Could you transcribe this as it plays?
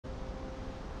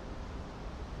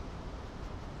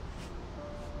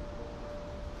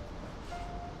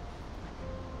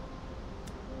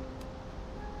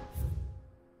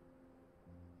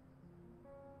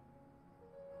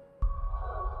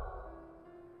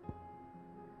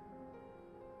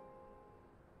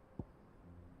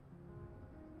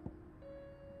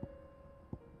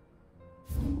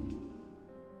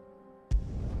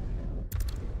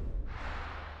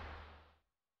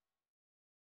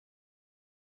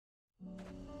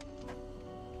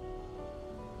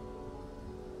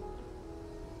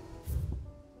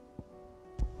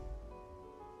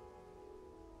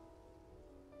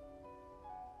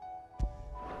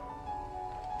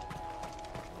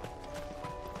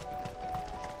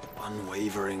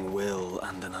unwavering will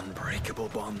and an unbreakable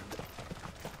bond.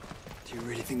 Do you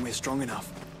really think we're strong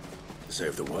enough? To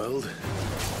save the world?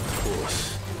 Of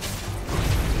course.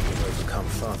 We've overcome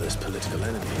Father's political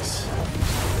enemies.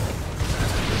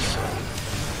 That I guess so.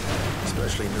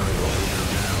 Especially knowing what we know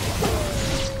now.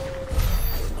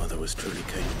 What Mother was truly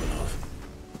capable of.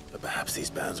 But perhaps these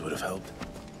bands would have helped.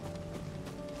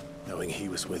 Knowing he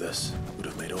was with us would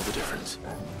have made all the difference.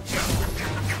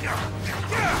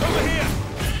 Over here!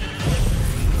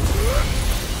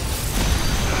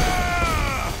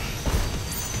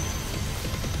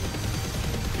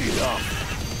 Enough!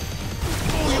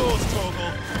 All yours,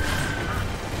 Torgal!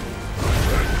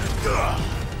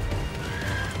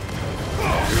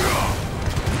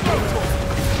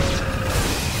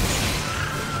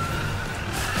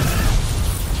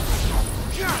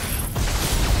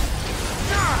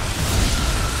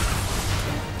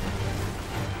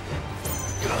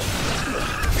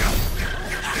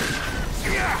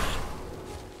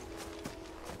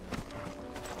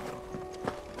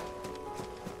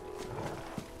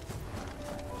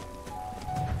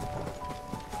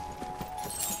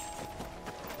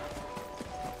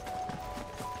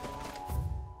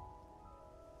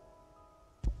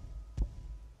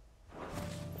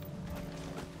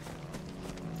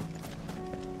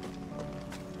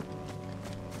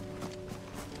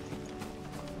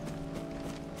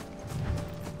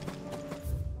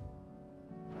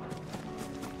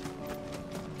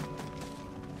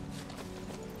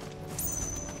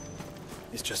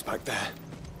 It's just back there.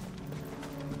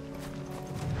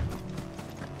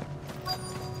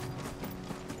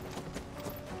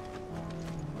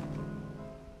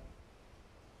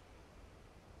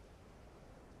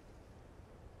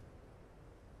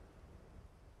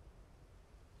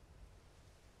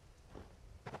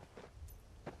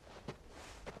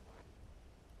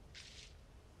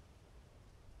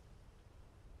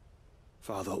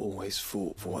 Father always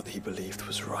fought for what he believed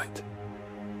was right.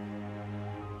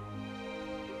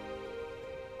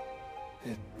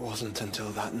 It wasn't until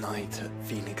that night at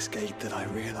Phoenix Gate that I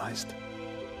realized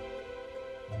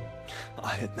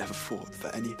I had never fought for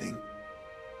anything.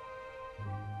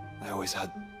 I always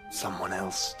had someone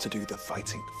else to do the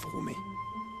fighting for me.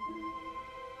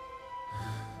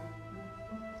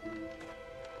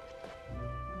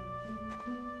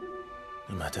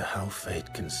 No matter how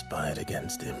fate conspired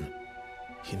against him,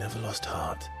 he never lost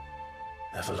heart,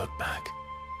 never looked back,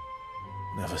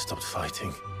 never stopped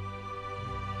fighting.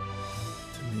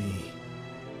 To me,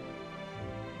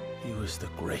 he was the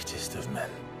greatest of men.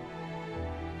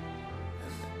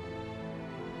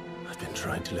 And I've been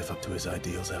trying to live up to his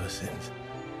ideals ever since.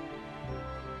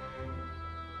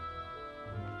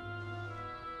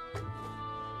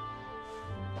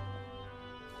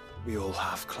 We all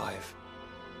have, Clive.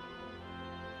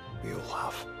 We all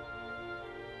have.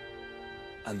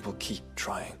 And we'll keep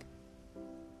trying.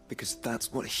 Because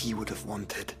that's what he would have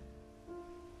wanted.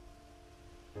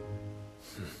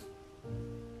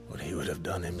 What he would have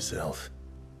done himself.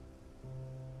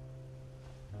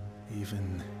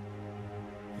 Even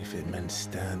if it meant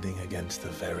standing against the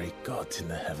very gods in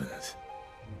the heavens.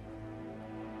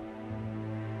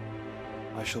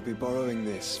 I shall be borrowing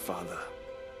this, Father,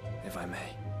 if I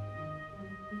may.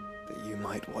 That you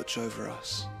might watch over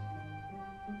us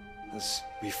as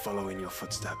we follow in your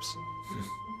footsteps.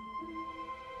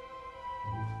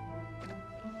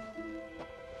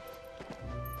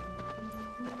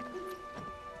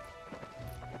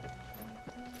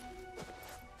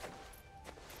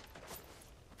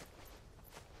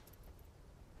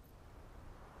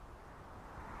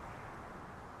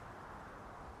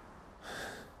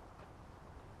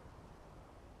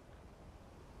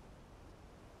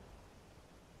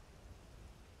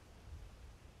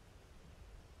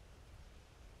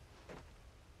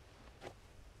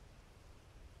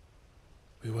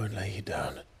 We won't lay you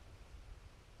down.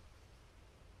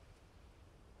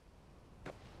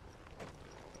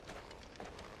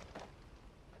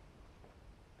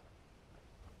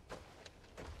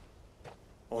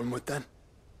 Onward then.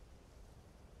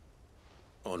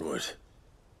 Onward.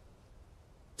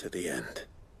 To the end.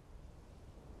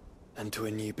 And to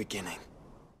a new beginning.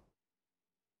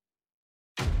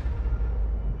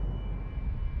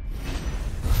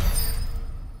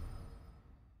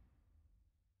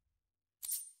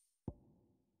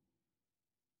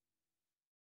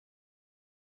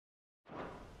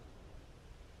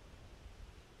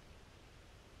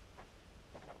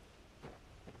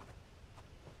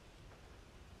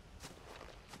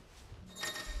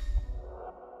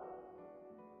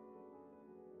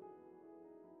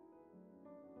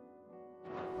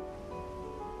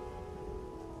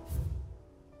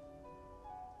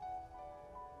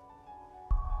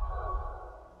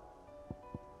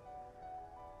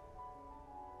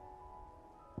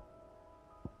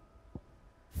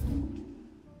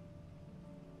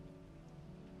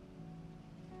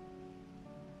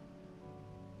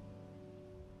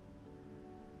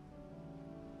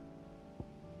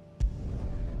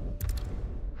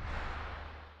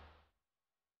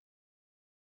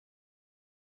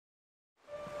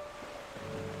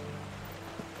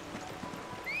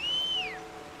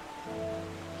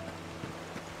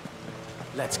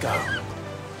 Let's go.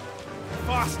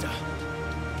 Faster!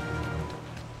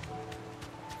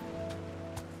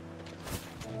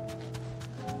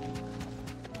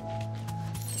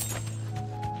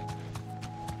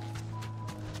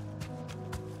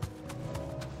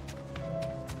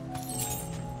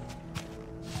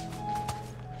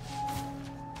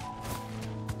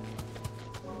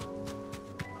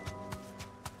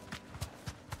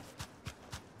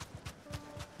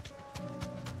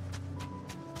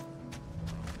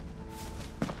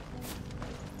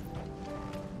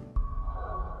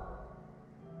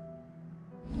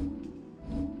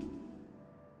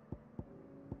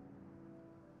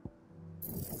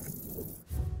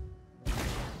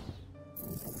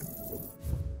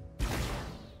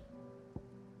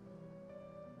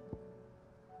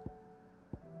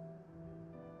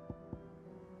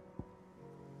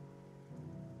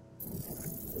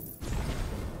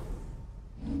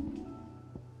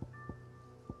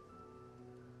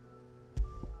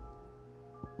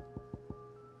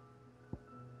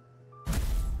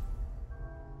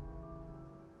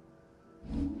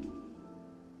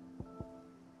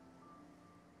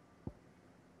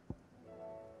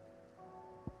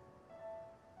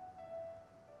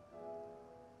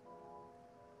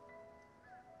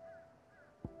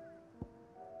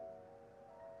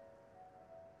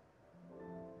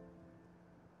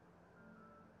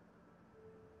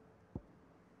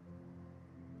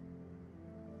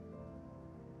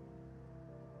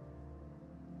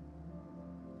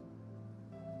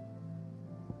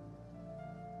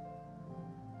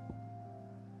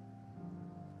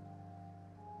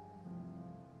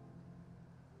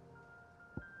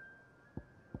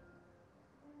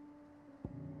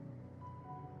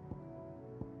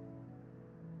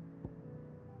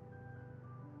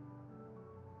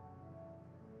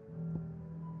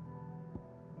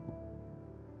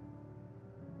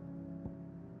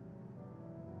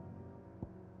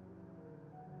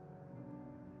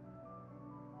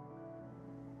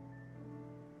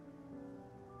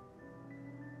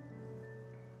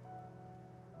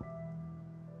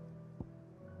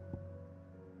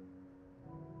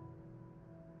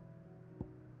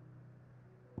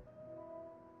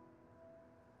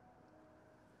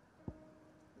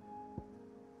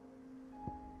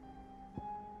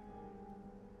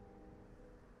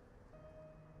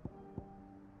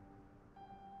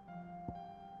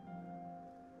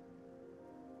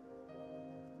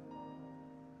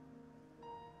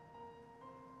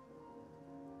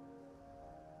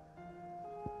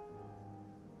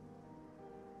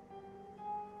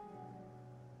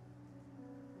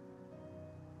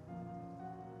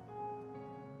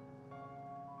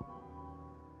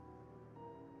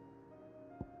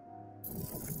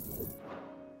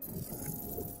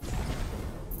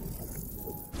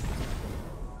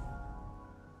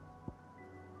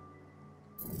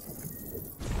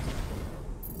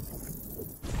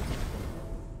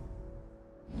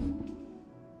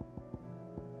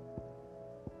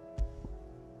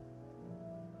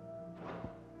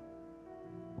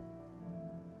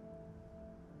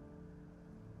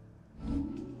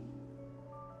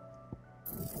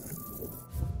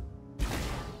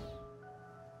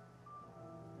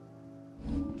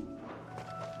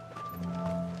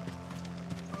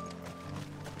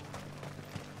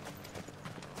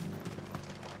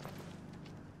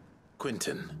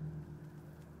 Quentin,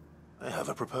 I have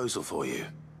a proposal for you.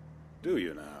 Do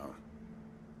you now?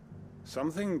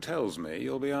 Something tells me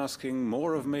you'll be asking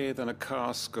more of me than a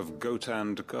cask of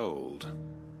Gotand gold.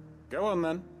 Go on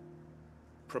then.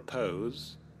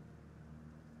 Propose.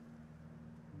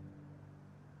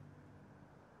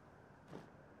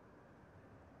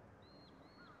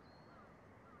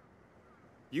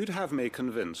 You'd have me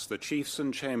convince the chiefs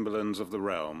and chamberlains of the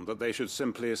realm that they should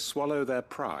simply swallow their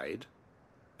pride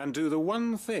and do the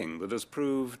one thing that has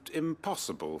proved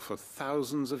impossible for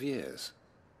thousands of years.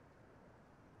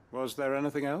 Was there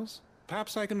anything else?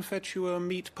 Perhaps I can fetch you a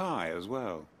meat pie as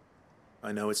well.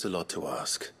 I know it's a lot to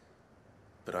ask,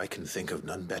 but I can think of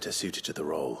none better suited to the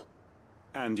role.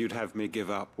 And you'd have me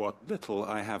give up what little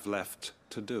I have left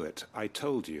to do it. I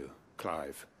told you,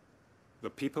 Clive. The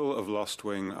people of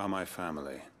Lostwing are my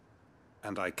family,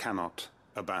 and I cannot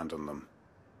abandon them.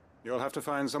 You'll have to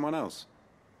find someone else.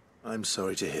 I'm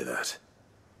sorry to hear that.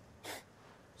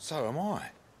 So am I.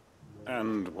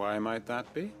 And why might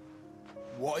that be?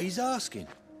 What he's asking.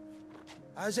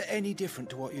 How's it any different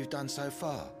to what you've done so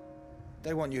far?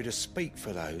 They want you to speak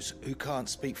for those who can't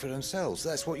speak for themselves.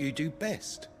 That's what you do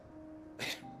best.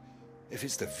 If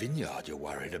it's the vineyard you're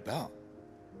worried about,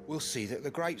 we'll see that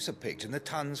the grapes are picked and the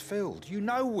tons filled. You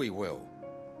know we will.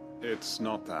 It's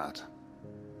not that.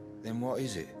 Then what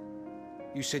is it?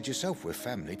 You said yourself we're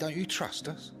family. Don't you trust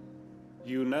us?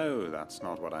 You know that's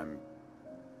not what I'm...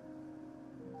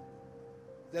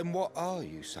 Then what are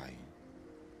you saying?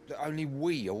 That only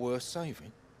we are worth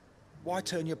saving? Why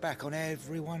turn your back on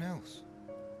everyone else?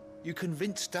 You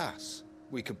convinced us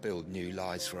we could build new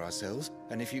lives for ourselves,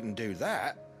 and if you can do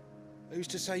that, who's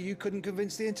to say you couldn't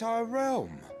convince the entire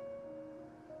realm?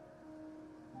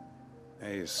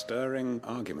 A stirring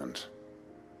argument.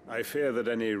 I fear that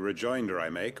any rejoinder I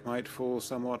make might fall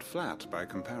somewhat flat by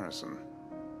comparison.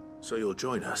 So you'll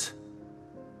join us?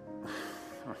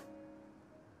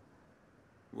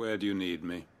 Where do you need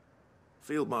me?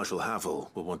 Field Marshal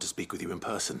Havel will want to speak with you in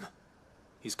person.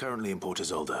 He's currently in Port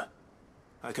Isolde.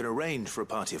 I can arrange for a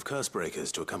party of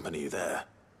Cursebreakers to accompany you there.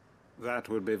 That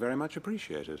would be very much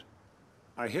appreciated.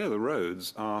 I hear the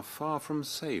roads are far from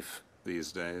safe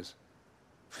these days.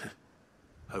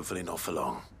 Hopefully not for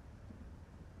long.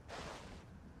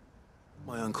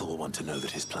 My uncle will want to know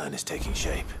that his plan is taking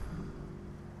shape.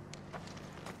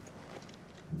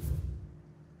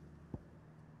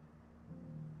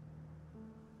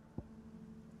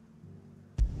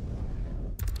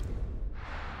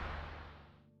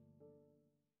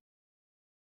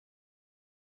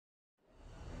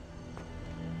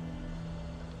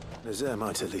 Nazaire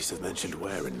might at least have mentioned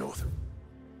where in North.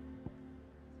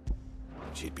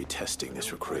 She'd be testing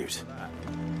this recruit.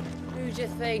 Who'd you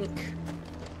think?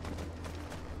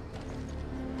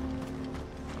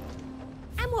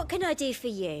 And what can I do for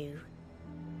you?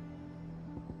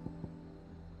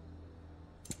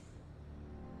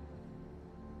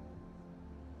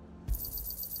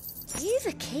 You've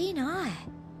a keen eye.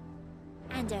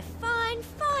 And a fine,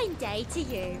 fine day to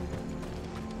you.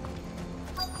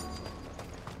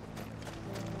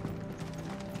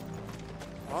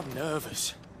 I'm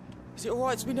nervous. Is it all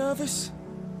right to be nervous?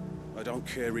 I don't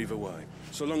care either way,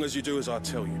 so long as you do as I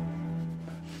tell you.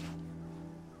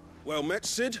 Well met,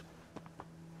 Sid.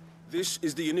 This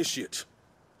is the Initiate.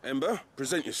 Ember,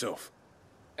 present yourself.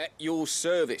 At your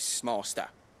service, Master.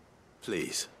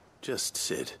 Please, just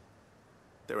Sid.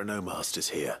 There are no masters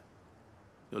here.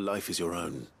 Your life is your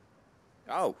own.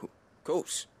 Oh, of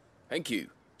course. Thank you,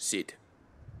 Sid.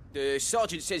 The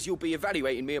Sergeant says you'll be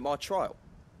evaluating me at my trial.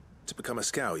 To become a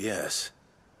scout, yes.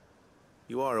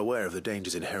 You are aware of the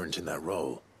dangers inherent in that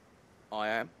role. I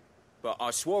am. But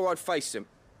I swore I'd face them.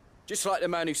 Just like the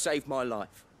man who saved my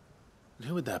life. And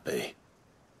who would that be?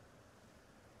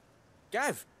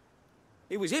 Gav.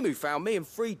 It was him who found me and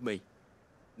freed me.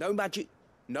 No magic,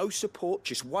 no support,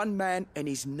 just one man and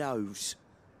his nose.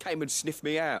 Came and sniffed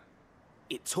me out.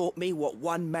 It taught me what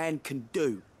one man can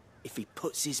do if he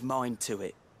puts his mind to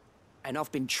it. And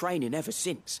I've been training ever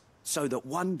since, so that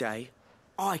one day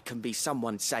I can be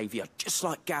someone's saviour, just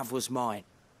like Gav was mine.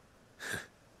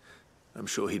 I'm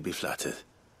sure he'd be flattered.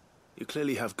 You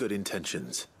clearly have good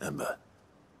intentions, Ember.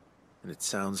 And it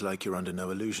sounds like you're under no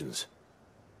illusions.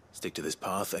 Stick to this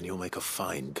path and you'll make a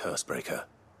fine Cursebreaker.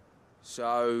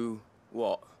 So,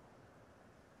 what?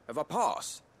 Have I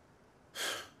passed?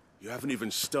 You haven't even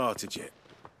started yet.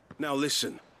 Now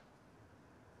listen.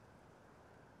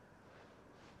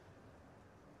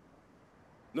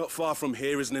 Not far from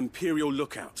here is an Imperial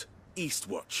lookout,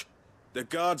 Eastwatch. The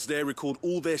guards there record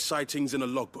all their sightings in a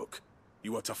logbook.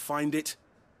 You are to find it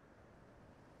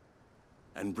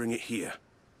and bring it here.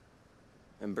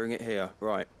 And bring it here,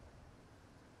 right.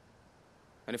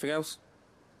 Anything else?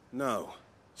 No.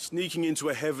 Sneaking into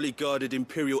a heavily guarded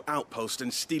Imperial outpost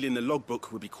and stealing the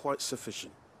logbook would be quite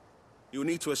sufficient. You'll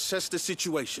need to assess the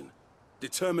situation,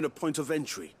 determine a point of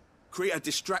entry, create a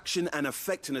distraction and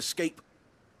effect an escape,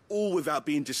 all without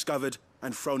being discovered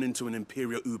and thrown into an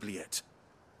Imperial oubliette.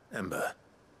 Ember,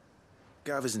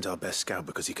 Gav isn't our best scout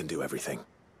because he can do everything.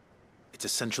 It's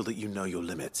essential that you know your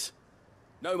limits.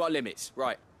 Know my limits,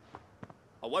 right.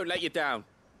 I won't let you down.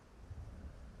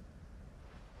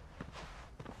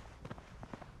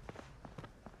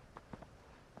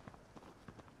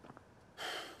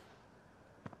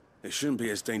 It shouldn't be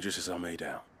as dangerous as I made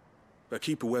out. But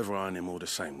keep a weather eye on him all the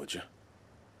same, would you?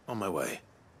 On my way.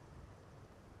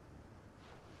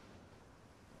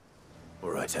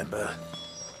 All right, Ember.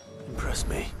 Impress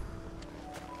me.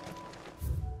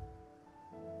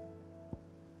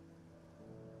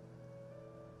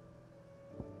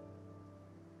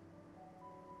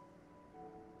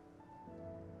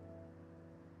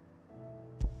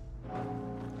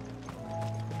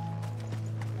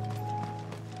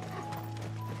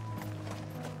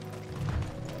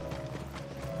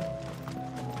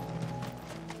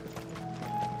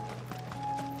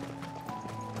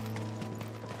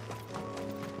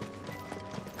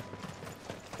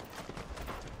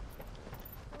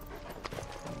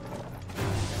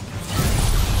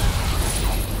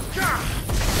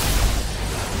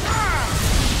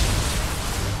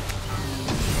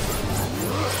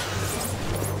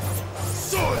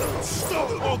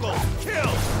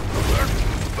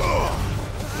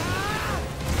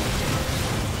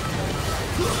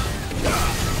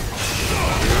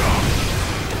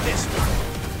 This one.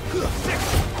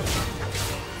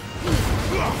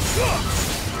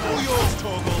 All yours,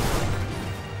 Torgal.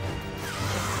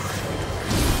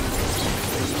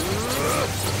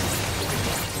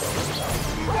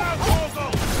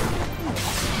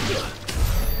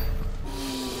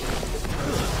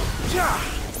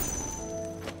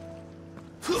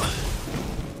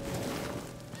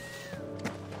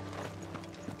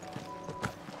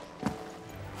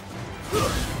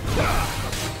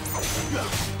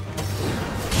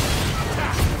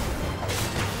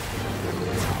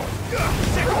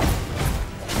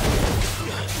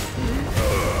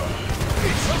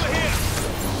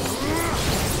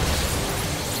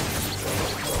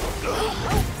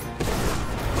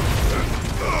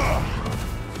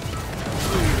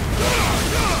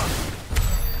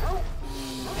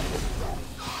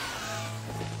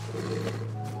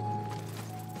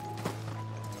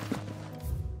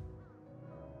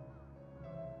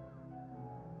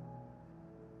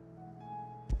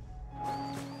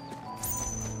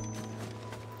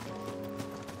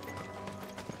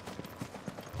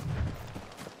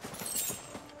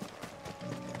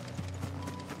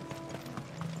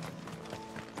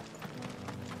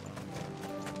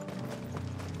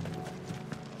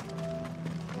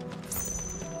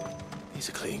 These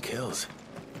are clean kills.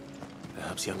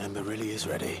 Perhaps young Ember really is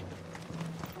ready.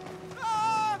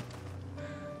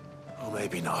 Or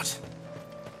maybe not.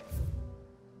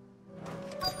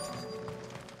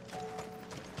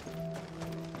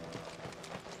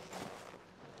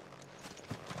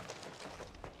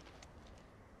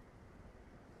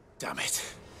 Damn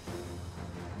it.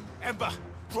 Ember,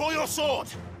 draw your sword!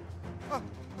 I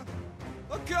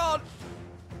can't!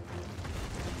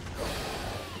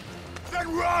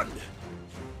 Then run!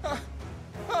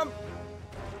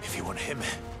 If you want him,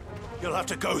 you'll have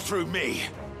to go through me.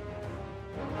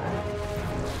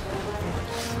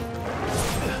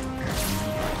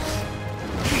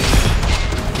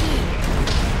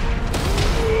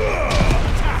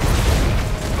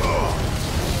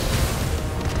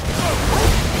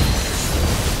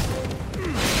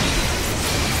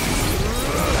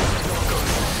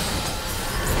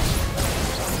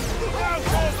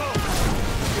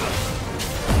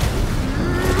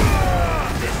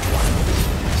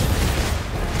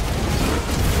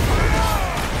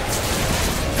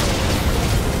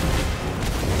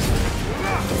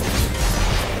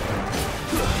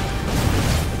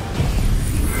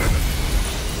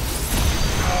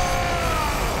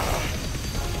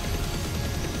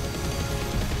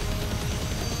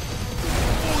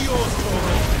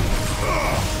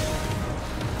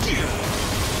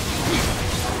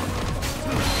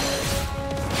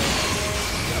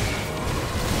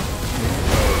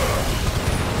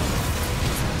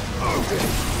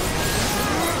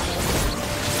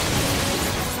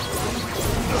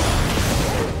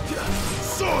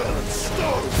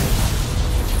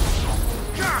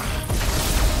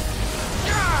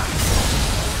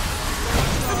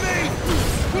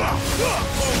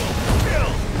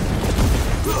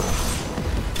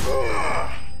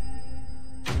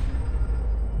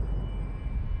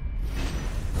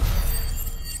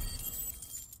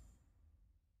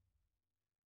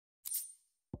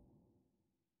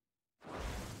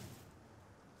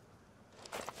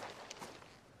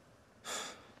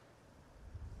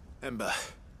 Ember,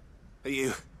 are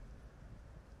you...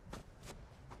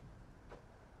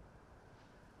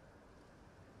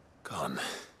 Gone.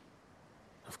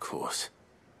 Of course.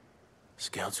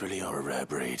 Scouts really are a rare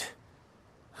breed.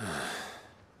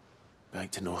 Back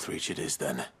to Northreach it is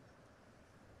then.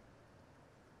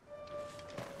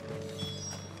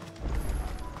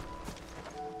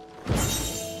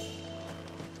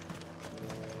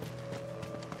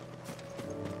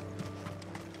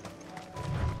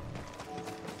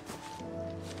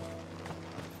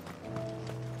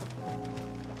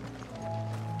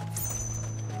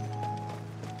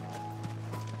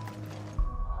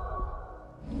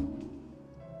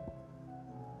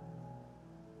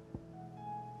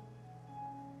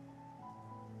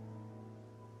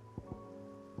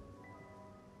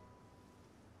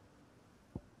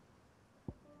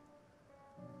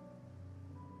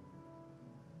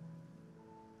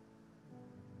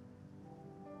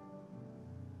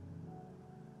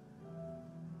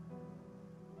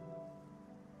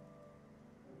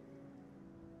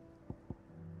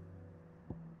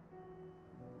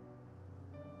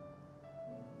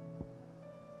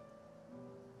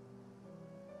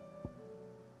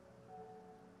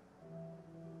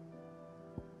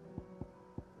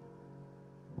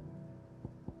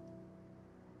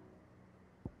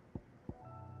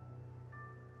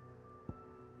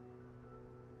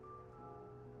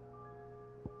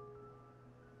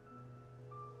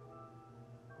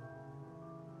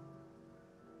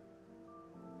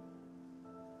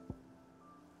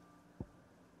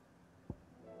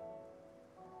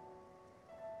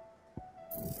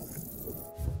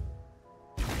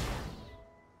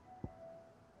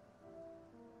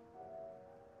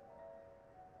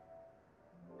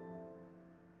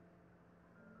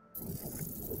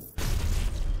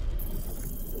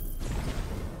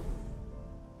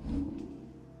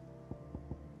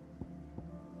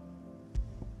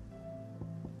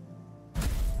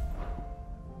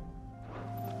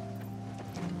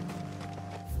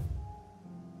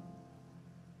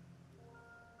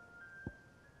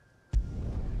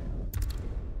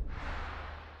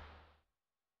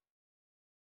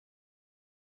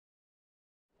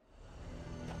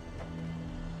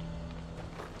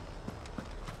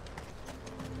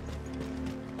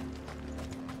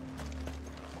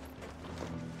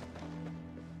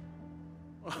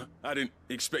 I didn't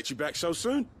expect you back so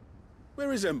soon.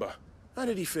 Where is Ember? How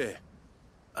did he fare?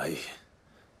 I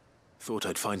thought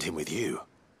I'd find him with you.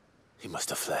 He must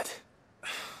have fled.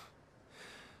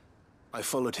 I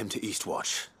followed him to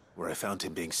Eastwatch, where I found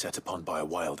him being set upon by a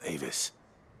wild Avis.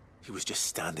 He was just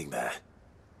standing there.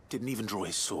 Didn't even draw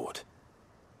his sword.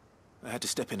 I had to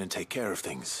step in and take care of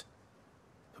things.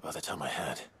 But by the time I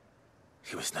had,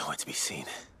 he was nowhere to be seen.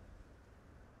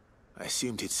 I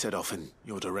assumed he'd set off in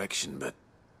your direction, but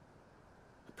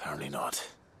apparently not.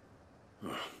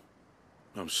 Oh,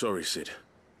 I'm sorry, Sid.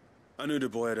 I knew the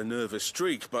boy had a nervous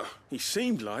streak, but he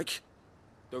seemed like...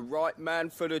 The right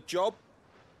man for the job?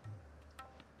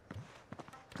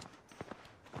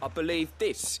 I believe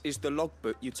this is the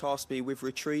logbook you tasked me with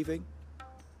retrieving.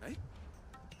 Eh?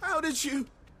 How did you...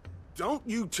 Don't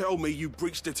you tell me you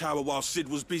breached the tower while Sid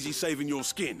was busy saving your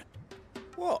skin.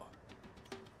 What?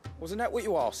 Wasn't that what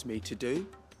you asked me to do?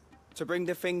 To bring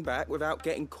the thing back without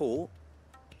getting caught?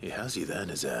 He has you then,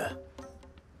 his heir.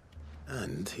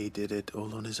 And he did it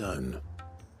all on his own.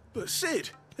 But Sid,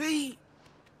 he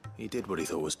did what he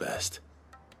thought was best.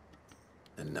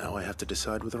 And now I have to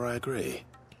decide whether I agree.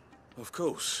 Of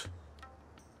course.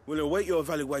 We'll await your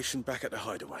evaluation back at the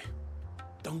hideaway.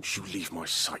 Don't you leave my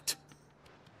sight.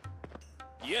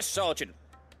 Yes, Sergeant.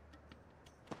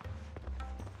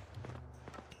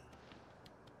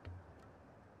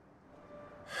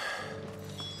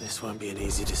 This won't be an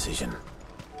easy decision.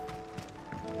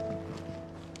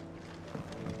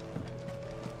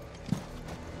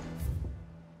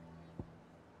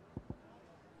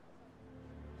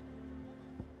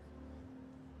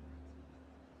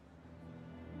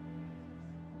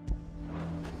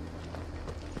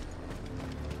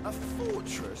 A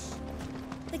fortress?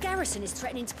 The garrison is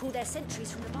threatening to pull their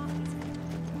sentries from the market.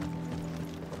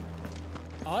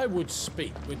 I would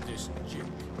speak with this duke.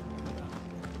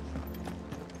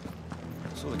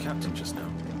 I saw the captain just now.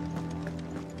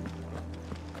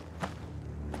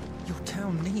 Your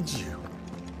town needs you.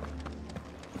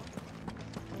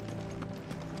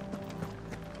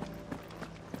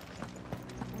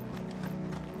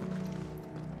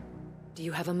 Do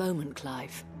you have a moment,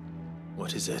 Clive?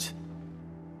 What is it?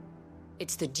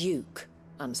 It's the Duke,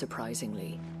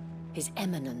 unsurprisingly. His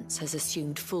Eminence has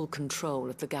assumed full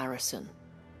control of the garrison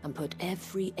and put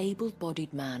every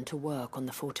able-bodied man to work on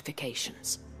the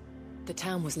fortifications. The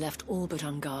town was left all but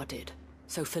unguarded,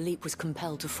 so Philippe was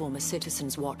compelled to form a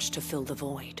citizens' watch to fill the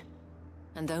void.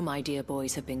 And though my dear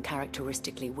boys have been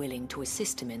characteristically willing to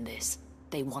assist him in this,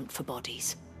 they want for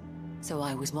bodies. So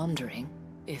I was wondering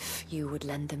if you would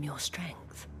lend them your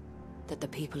strength, that the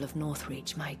people of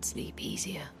Northreach might sleep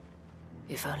easier,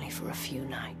 if only for a few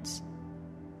nights.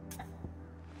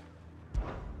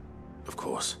 Of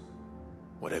course.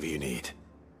 Whatever you need.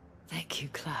 Thank you,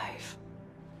 Clive.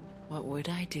 What would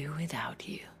I do without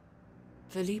you?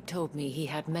 Philippe told me he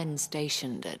had men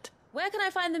stationed at... Where can I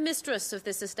find the mistress of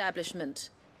this establishment?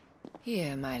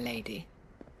 Here, my lady.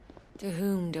 To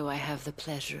whom do I have the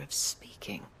pleasure of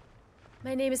speaking?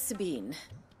 My name is Sabine,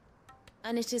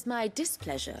 and it is my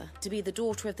displeasure to be the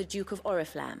daughter of the Duke of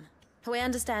Oriflamme, who I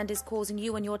understand is causing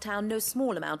you and your town no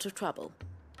small amount of trouble.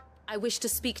 I wish to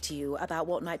speak to you about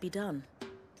what might be done.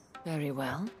 Very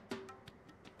well.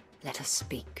 Let us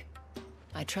speak.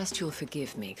 I trust you'll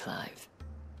forgive me, Clive.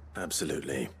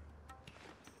 Absolutely.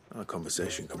 Our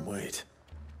conversation can wait.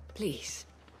 Please,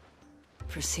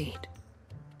 proceed.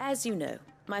 As you know,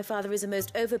 my father is a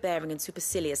most overbearing and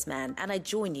supercilious man, and I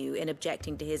join you in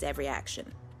objecting to his every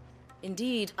action.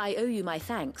 Indeed, I owe you my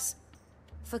thanks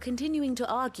for continuing to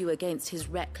argue against his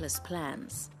reckless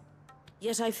plans.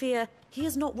 Yet I fear he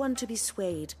is not one to be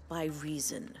swayed by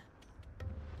reason.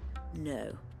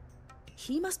 No.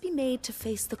 He must be made to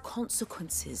face the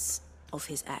consequences of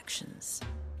his actions.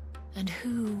 And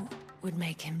who would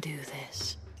make him do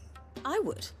this? I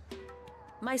would.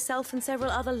 Myself and several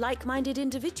other like-minded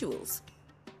individuals.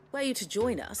 Were you to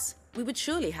join us, we would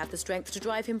surely have the strength to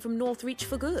drive him from Northreach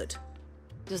for good.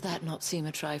 Does that not seem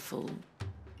a trifle...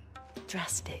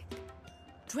 drastic?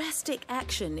 Drastic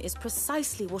action is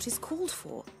precisely what is called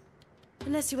for.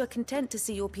 Unless you are content to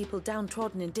see your people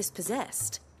downtrodden and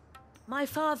dispossessed. My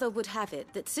father would have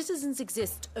it that citizens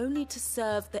exist only to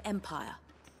serve the Empire.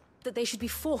 That they should be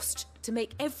forced to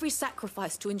make every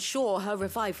sacrifice to ensure her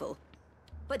revival.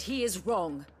 But he is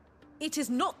wrong. It is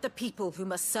not the people who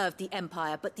must serve the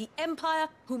Empire, but the Empire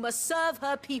who must serve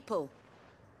her people.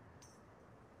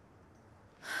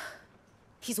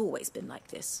 He's always been like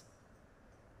this.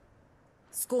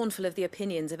 Scornful of the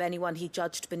opinions of anyone he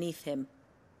judged beneath him.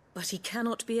 But he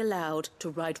cannot be allowed to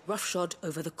ride roughshod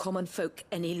over the common folk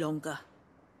any longer.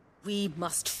 We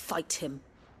must fight him.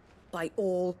 By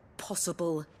all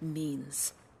possible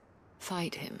means.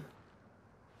 Fight him?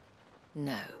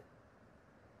 No.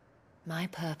 My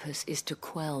purpose is to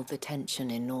quell the tension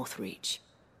in Northreach,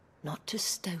 not to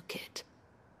stoke it.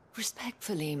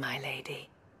 Respectfully, my lady.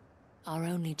 Our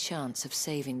only chance of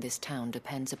saving this town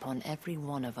depends upon every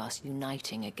one of us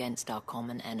uniting against our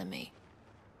common enemy.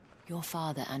 Your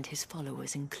father and his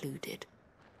followers included.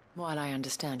 While I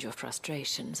understand your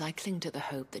frustrations, I cling to the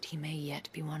hope that he may yet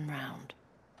be won round.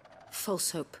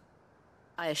 False hope,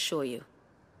 I assure you.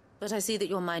 But I see that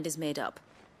your mind is made up.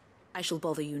 I shall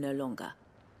bother you no longer.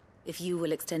 If you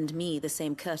will extend me the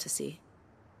same courtesy,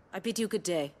 I bid you good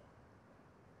day.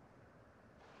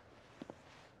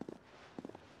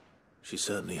 She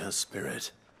certainly has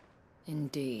spirit.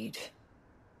 Indeed.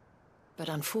 But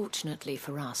unfortunately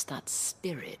for us, that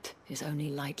spirit is only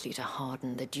likely to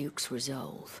harden the Duke's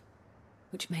resolve,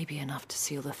 which may be enough to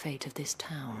seal the fate of this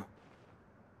town.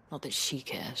 Not that she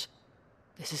cares.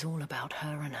 This is all about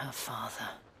her and her father.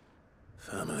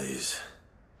 Families.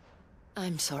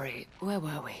 I'm sorry, where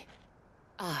were we?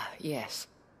 Ah, yes.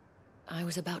 I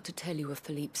was about to tell you of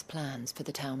Philippe's plans for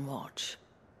the town watch.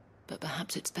 But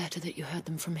perhaps it's better that you heard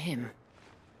them from him.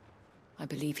 I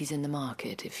believe he's in the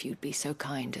market, if you'd be so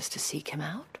kind as to seek him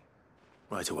out.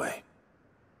 Right away.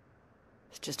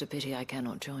 It's just a pity I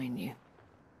cannot join you.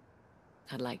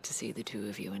 I'd like to see the two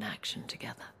of you in action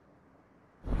together.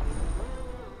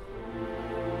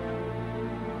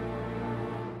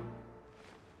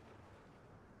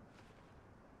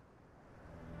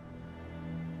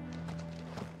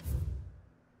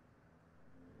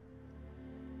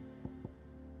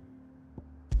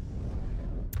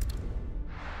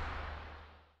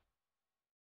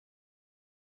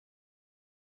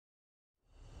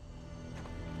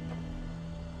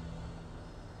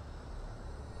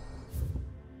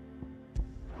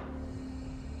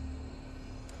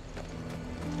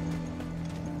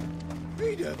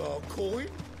 Coin?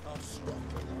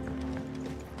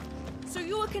 So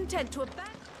you are content to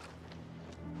abandon...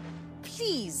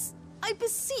 Please, I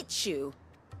beseech you.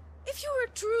 If you are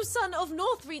a true son of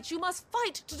Northreach, you must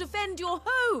fight to defend your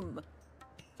home.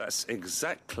 That's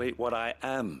exactly what I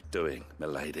am doing,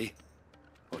 milady.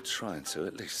 Or trying to,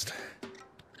 at least.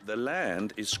 The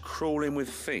land is crawling with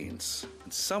fiends,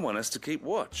 and someone has to keep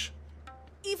watch.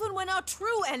 Even when our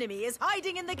true enemy is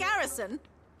hiding in the garrison?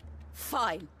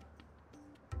 Fine.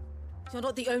 You're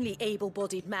not the only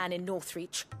able-bodied man in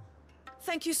Northreach.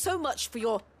 Thank you so much for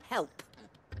your help.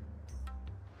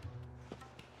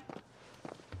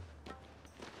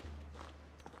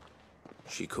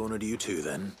 She cornered you too,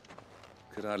 then?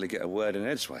 Could hardly get a word in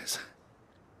edgeways.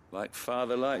 Like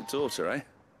father, like daughter, eh?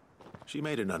 She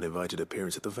made an uninvited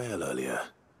appearance at the Vale earlier,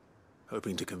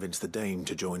 hoping to convince the Dane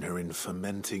to join her in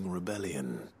fomenting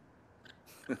rebellion.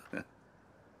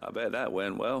 I bet that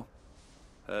went well.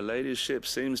 Her ladyship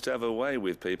seems to have a way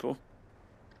with people.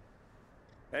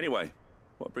 Anyway,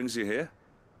 what brings you here?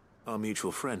 Our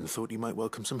mutual friend thought you might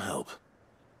welcome some help.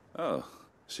 Oh,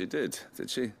 she did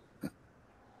she?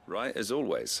 Right as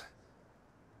always.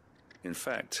 In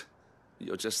fact,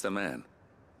 you're just the man.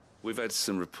 We've had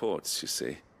some reports, you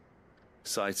see.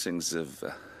 Sightings of,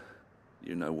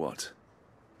 you know what.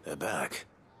 They're back.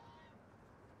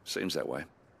 Seems that way.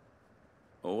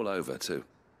 All over, too.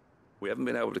 We haven't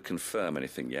been able to confirm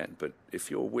anything yet, but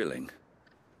if you're willing,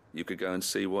 you could go and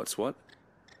see what's what.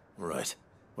 Right.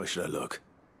 Where should I look?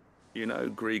 You know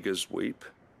Grieger's Weep?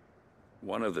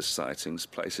 One of the sightings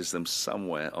places them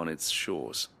somewhere on its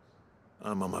shores.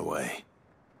 I'm on my way.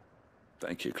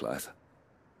 Thank you, Clive.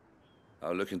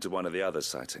 I'll look into one of the other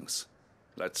sightings.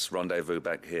 Let's rendezvous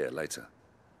back here later.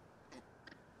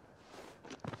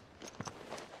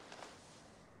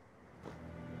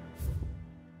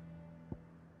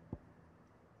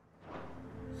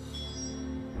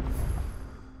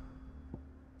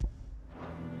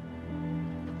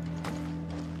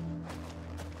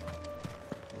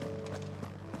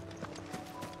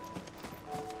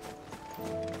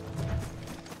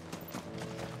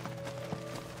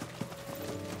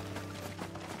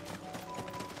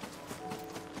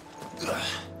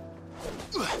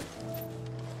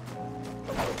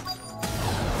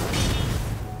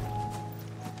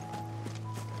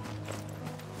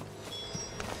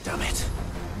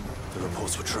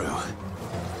 true.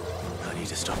 I need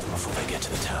to stop them before they get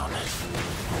to the town.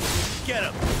 Get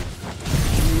him!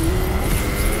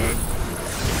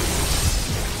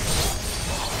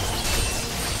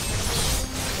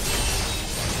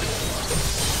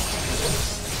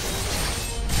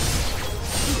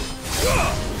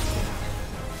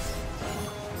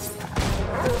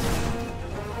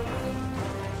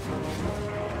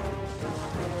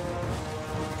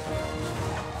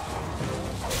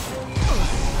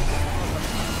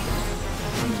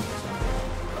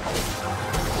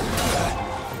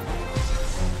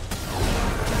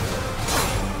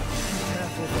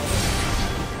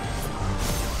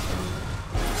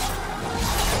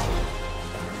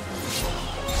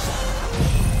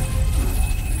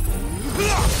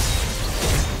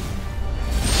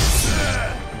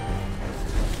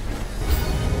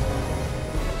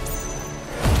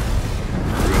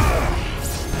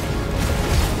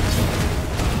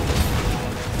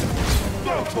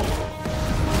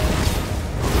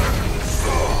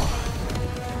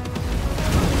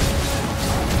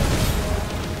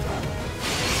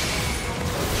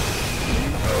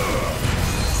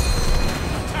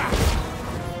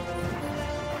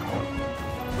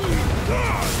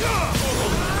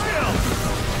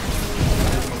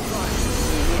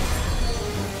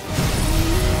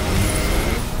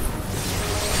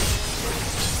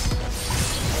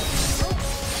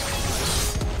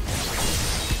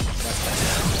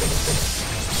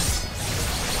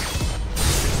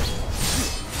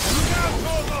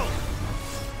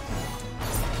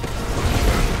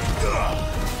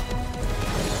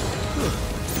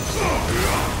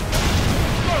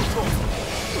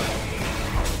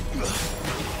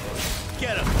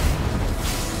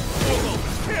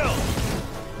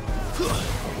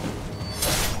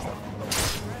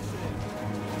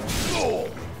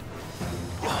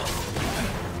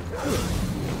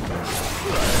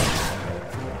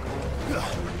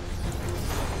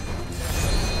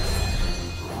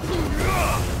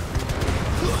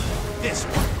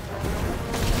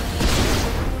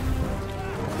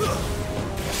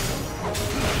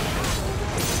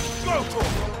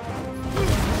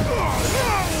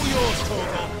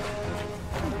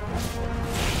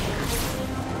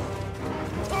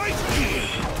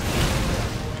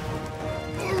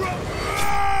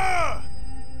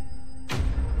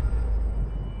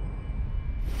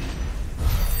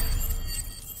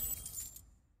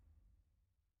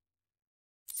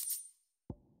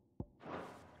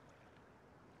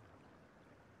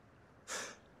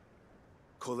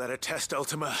 Call that a test,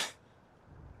 Ultima?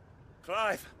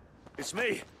 Clive, it's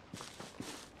me.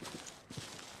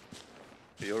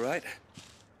 Are you all right?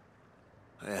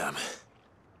 I am.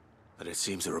 But it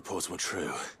seems the reports were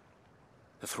true.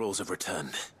 The thralls have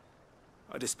returned.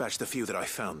 I dispatched the few that I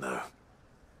found, though.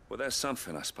 Well, that's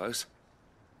something, I suppose.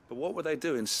 But what were they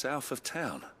doing south of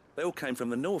town? They all came from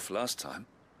the north last time.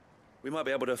 We might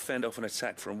be able to fend off an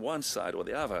attack from one side or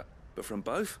the other, but from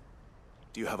both?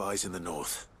 Do you have eyes in the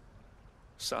north?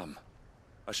 Some.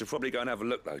 I should probably go and have a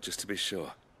look, though, just to be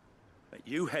sure.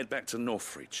 You head back to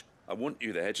Northreach. I want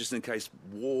you there just in case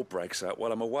war breaks out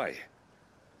while I'm away.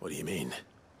 What do you mean?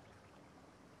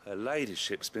 Her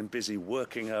ladyship's been busy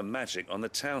working her magic on the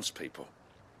townspeople,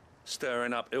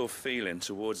 stirring up ill feeling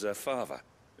towards her father.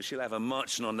 But she'll have her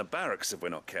marching on the barracks if we're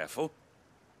not careful.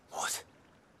 What?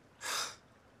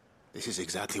 This is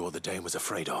exactly what the Dane was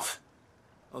afraid of.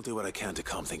 I'll do what I can to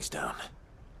calm things down.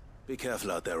 Be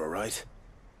careful out there, all right?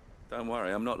 Don't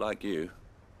worry, I'm not like you.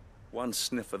 One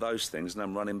sniff of those things and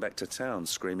I'm running back to town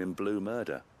screaming blue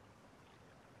murder.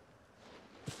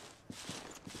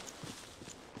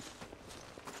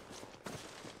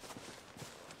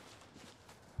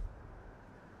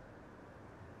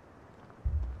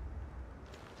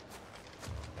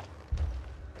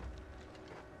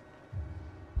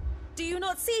 Do you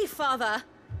not see, Father?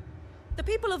 The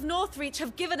people of Northreach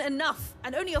have given enough,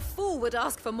 and only a fool would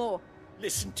ask for more.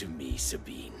 Listen to me,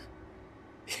 Sabine.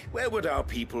 Where would our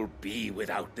people be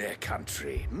without their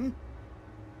country,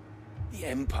 The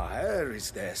Empire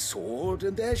is their sword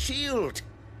and their shield.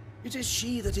 It is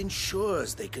she that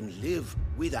ensures they can live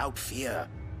without fear.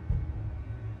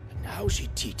 And now she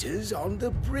teeters on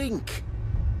the brink.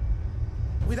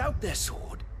 Without their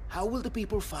sword, how will the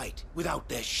people fight? Without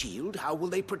their shield, how will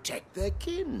they protect their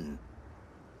kin?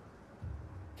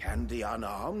 Can the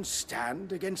unarmed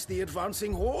stand against the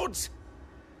advancing hordes?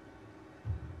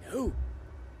 No.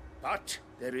 But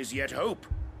there is yet hope.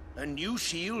 A new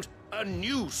shield, a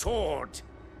new sword.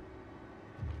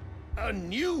 A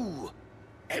new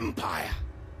empire.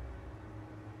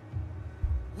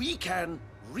 We can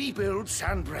rebuild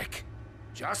Sandbreck,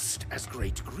 just as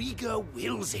Great Grieger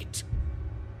wills it.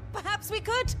 Perhaps we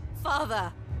could,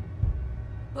 Father.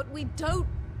 But we don't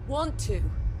want to.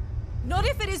 Not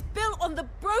if it is built on the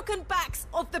broken backs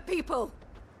of the people!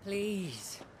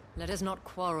 Please, let us not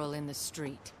quarrel in the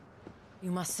street.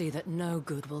 You must see that no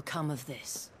good will come of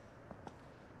this.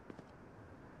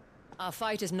 Our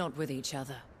fight is not with each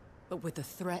other, but with the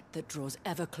threat that draws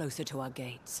ever closer to our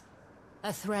gates.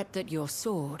 A threat that your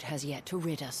sword has yet to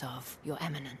rid us of, Your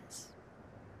Eminence.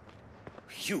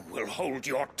 You will hold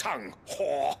your tongue,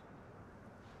 whore!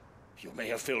 You may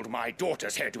have filled my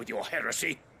daughter's head with your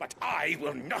heresy, but I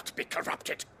will not be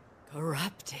corrupted.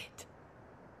 Corrupted?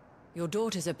 Your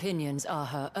daughter's opinions are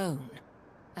her own,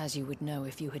 as you would know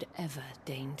if you had ever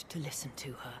deigned to listen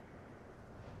to her.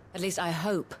 At least I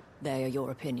hope they are your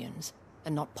opinions,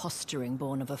 and not posturing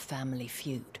born of a family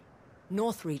feud.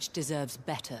 Northreach deserves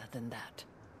better than that.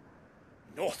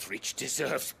 Northreach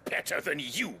deserves better than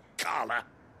you, Carla.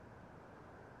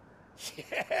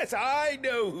 Yes, I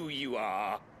know who you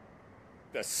are.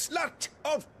 The slut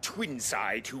of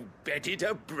Twinside who bedded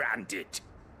a Branded.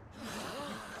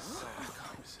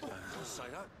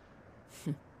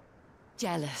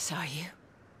 Jealous, are you?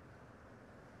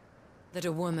 That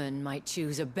a woman might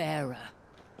choose a bearer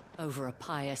over a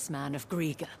pious man of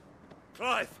Griga.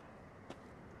 Clive!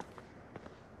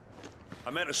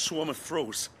 I met a swarm of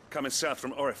thralls coming south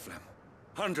from Oriflamme.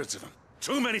 Hundreds of them.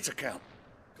 Too many to count.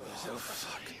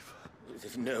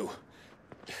 No.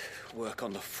 Work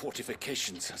on the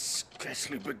fortifications has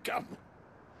scarcely begun.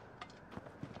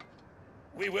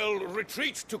 We will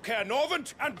retreat to Caer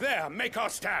Norvent and there make our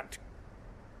stand.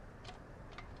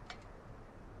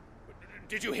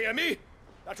 Did you hear me?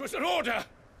 That was an order!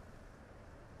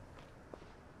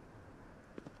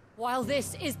 While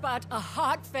this is but a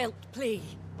heartfelt plea,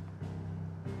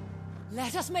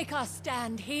 let us make our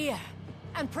stand here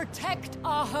and protect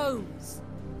our homes.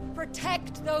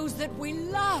 Protect those that we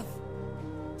love.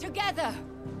 Together,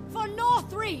 for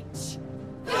Northreach!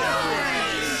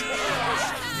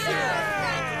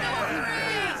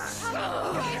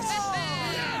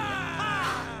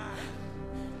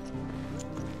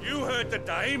 You heard the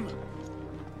dame.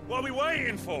 What are we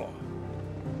waiting for?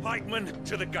 Pikemen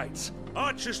to the gates.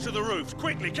 Archers to the roofs.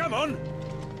 Quickly, come on!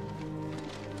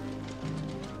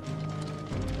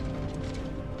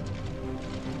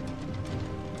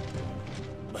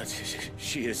 But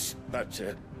she is but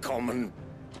a common...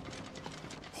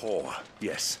 whore,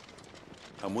 yes.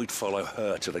 And we'd follow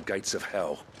her to the gates of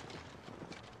hell.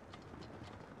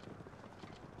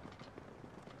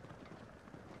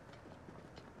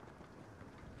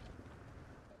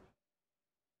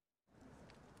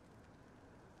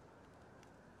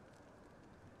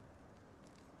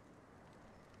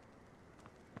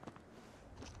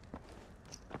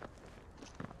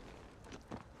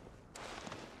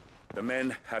 The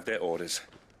men have their orders,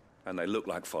 and they look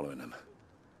like following them.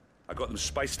 I got them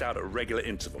spaced out at regular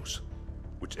intervals.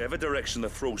 Whichever direction the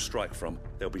thralls strike from,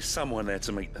 there'll be someone there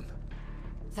to meet them.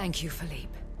 Thank you,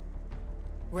 Philippe.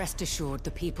 Rest assured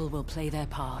the people will play their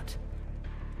part.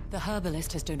 The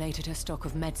herbalist has donated her stock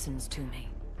of medicines to me.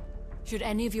 Should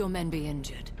any of your men be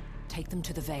injured, take them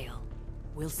to the Vale.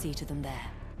 We'll see to them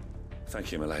there.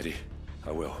 Thank you, milady.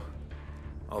 I will.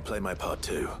 I'll play my part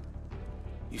too.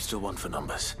 You still want for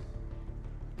numbers.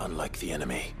 Unlike the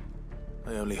enemy.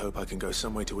 I only hope I can go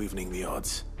some way to evening the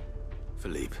odds.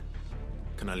 Philippe,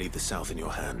 can I leave the south in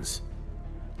your hands?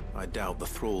 I doubt the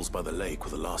thralls by the lake were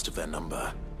the last of their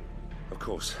number. Of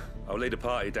course. I'll lead a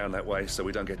party down that way so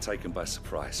we don't get taken by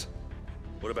surprise.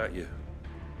 What about you?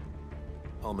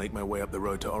 I'll make my way up the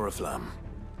road to Oriflamme.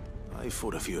 I've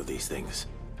fought a few of these things.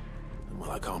 And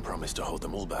while I can't promise to hold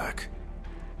them all back,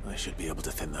 I should be able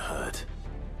to thin the herd.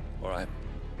 All right.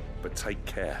 But take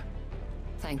care.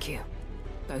 Thank you.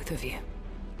 Both of you.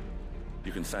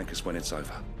 You can thank us when it's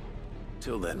over.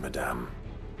 Till then, madame.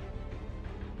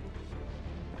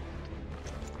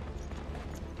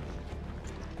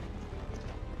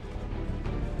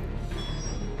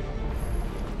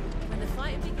 When the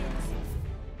fight begins...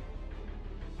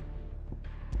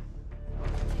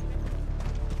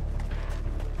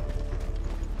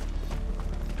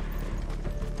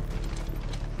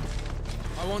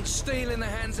 I want steel in the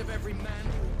hands of every man.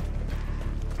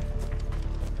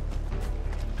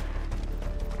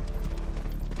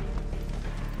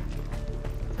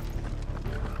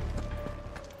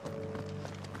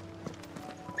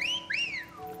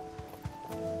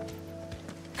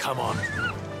 Come on.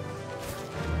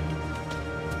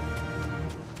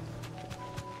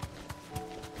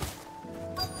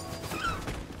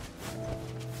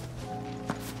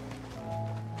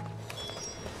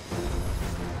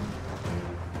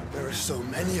 There are so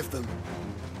many of them.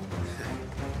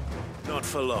 Not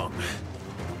for long.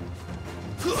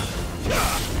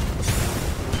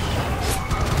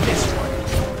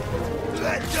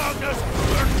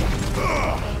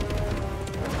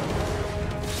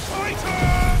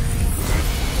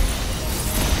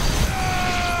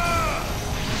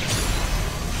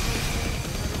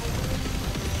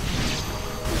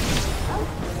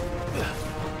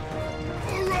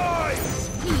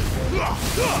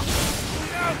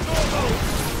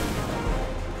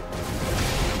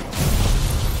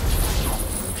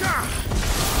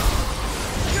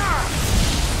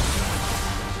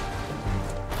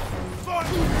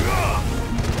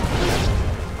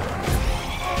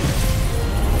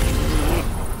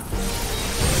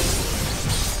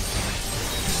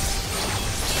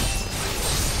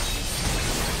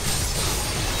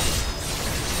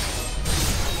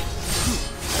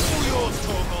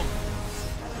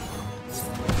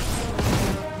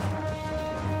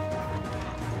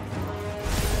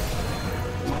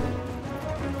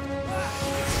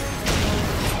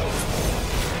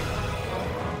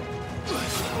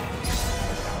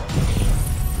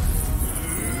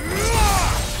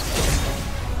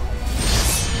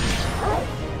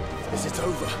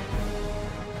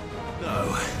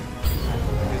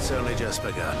 Just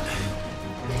begun.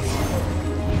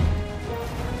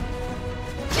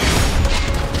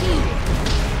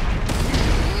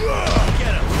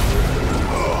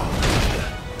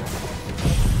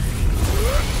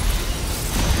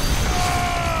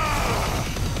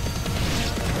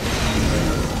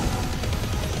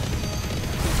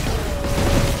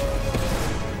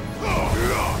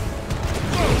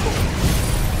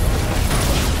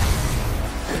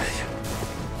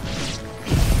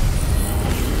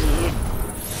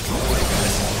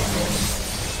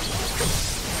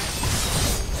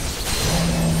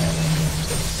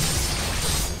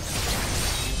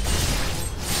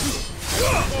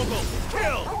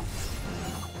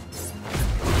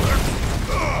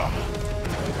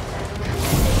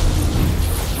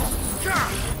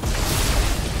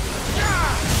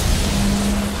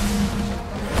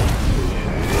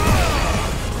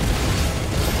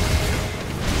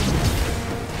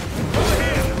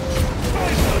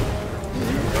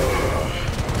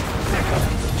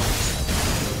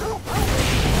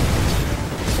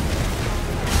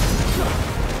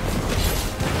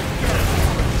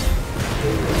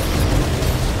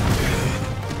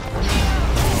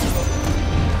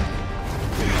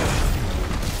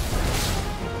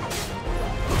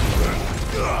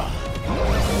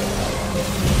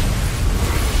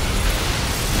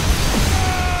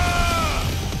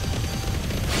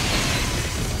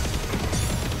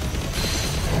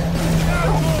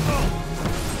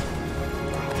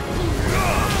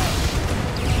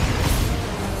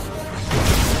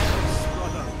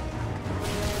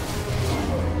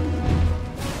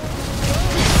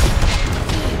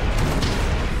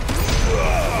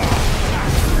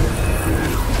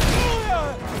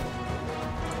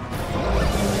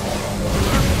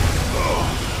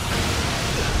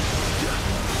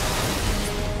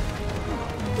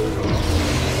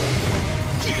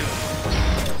 Get him!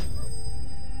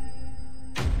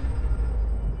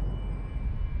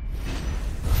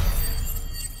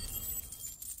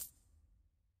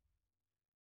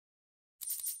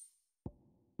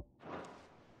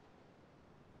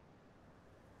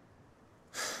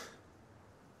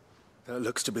 That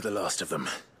looks to be the last of them.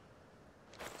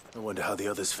 I wonder how the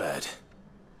others fared.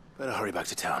 Better hurry back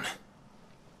to town.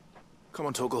 Come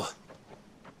on, Torgal.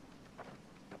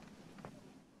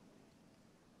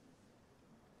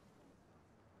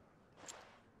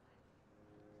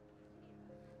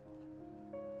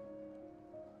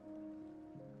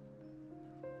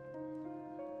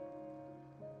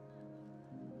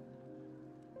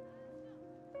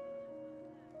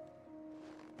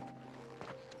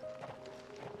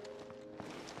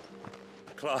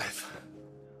 Clive,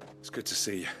 it's good to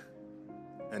see you.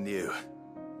 And you.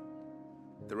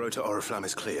 The road to Oriflamme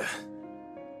is clear.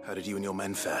 How did you and your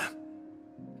men fare?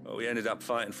 Well, we ended up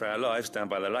fighting for our lives down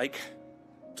by the lake.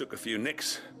 Took a few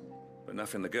nicks, but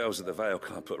nothing the girls of the Vale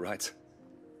can't put right.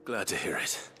 Glad to hear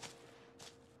it.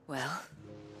 Well,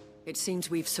 it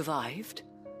seems we've survived.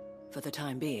 For the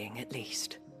time being, at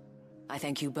least. I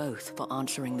thank you both for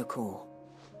answering the call.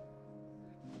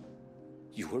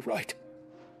 You were right.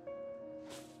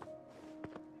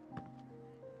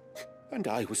 And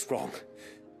I was wrong.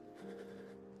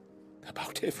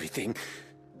 About everything.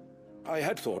 I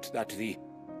had thought that the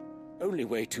only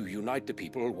way to unite the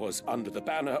people was under the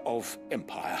banner of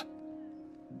Empire.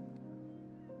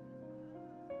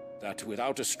 That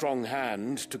without a strong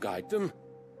hand to guide them,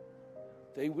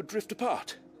 they would drift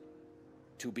apart.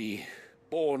 To be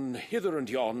borne hither and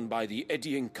yon by the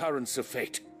eddying currents of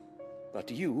fate. But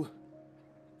you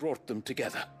brought them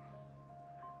together.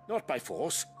 Not by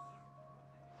force,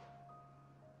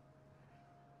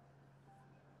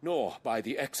 nor by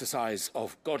the exercise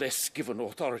of goddess-given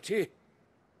authority,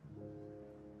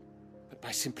 but by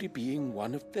simply being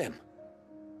one of them.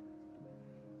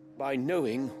 By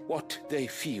knowing what they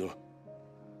feel,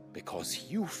 because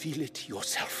you feel it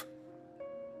yourself.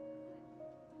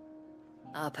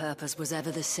 Our purpose was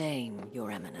ever the same,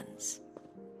 Your Eminence.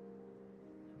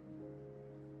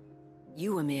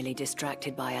 You were merely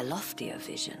distracted by a loftier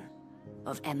vision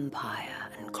of empire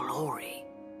and glory,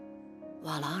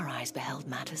 while our eyes beheld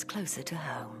matters closer to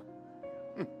home.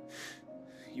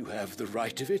 You have the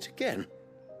right of it again.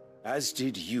 As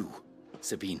did you,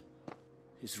 Sabine.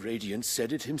 His Radiance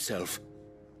said it himself.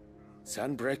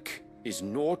 Sanbreque is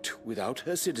naught without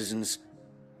her citizens.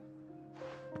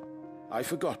 I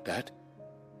forgot that,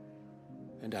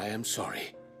 and I am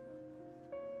sorry.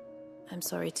 I'm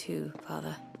sorry too,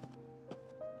 Father.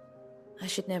 I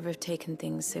should never have taken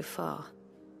things so far.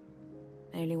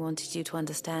 I only wanted you to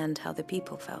understand how the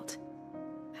people felt.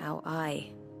 How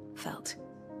I felt.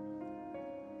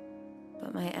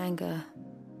 But my anger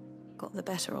got the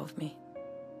better of me.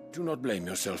 Do not blame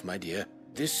yourself, my dear.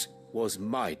 This was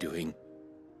my doing.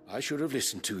 I should have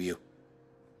listened to you.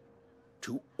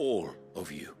 To all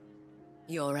of you.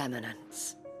 Your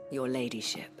Eminence, your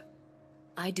Ladyship,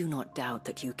 I do not doubt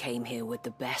that you came here with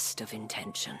the best of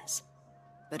intentions.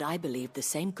 But I believe the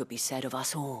same could be said of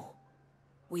us all.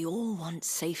 We all want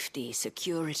safety,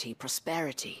 security,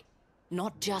 prosperity.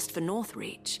 Not just for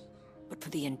Northreach, but for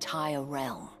the entire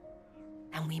realm.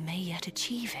 And we may yet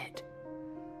achieve it.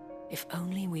 If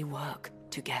only we work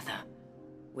together.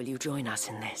 Will you join us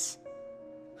in this?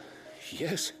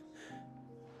 Yes.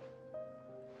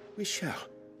 We shall.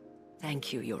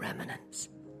 Thank you, Your Eminence.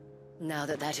 Now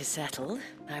that that is settled,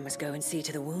 I must go and see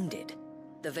to the wounded.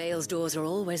 The Vale's doors are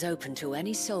always open to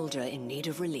any soldier in need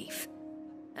of relief.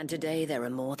 And today there are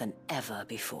more than ever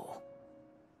before.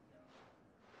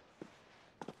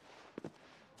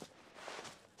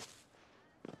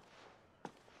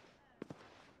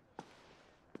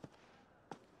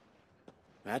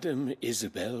 Madame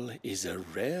Isabel is a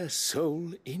rare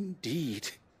soul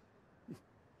indeed.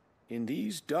 In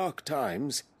these dark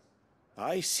times,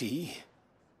 I see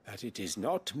that it is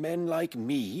not men like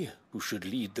me who should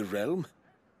lead the realm,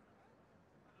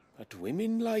 but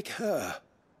women like her.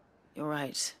 You're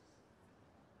right.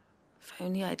 If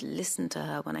only I'd listened to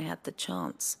her when I had the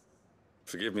chance.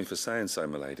 Forgive me for saying so,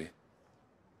 milady,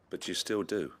 but you still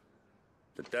do.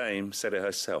 The Dame said it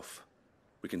herself.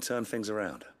 We can turn things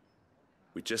around.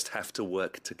 We just have to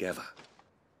work together.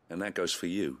 And that goes for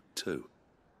you, too.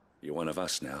 You're one of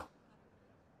us now.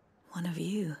 One of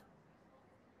you?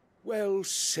 Well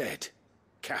said,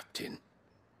 Captain.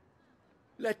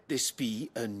 Let this be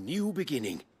a new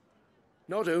beginning.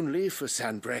 Not only for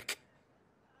Sanbreque,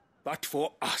 but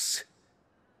for us.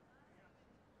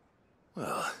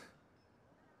 Well,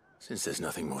 since there's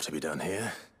nothing more to be done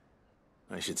here,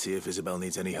 I should see if Isabel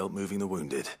needs any help moving the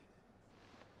wounded.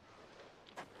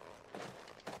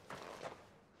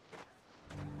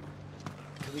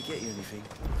 Can we get you anything?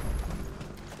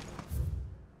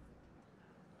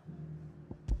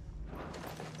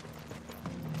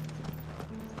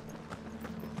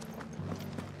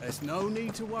 There's no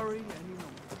need to worry any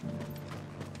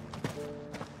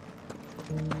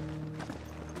longer.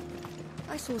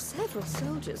 I saw several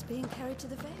soldiers being carried to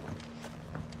the Vale.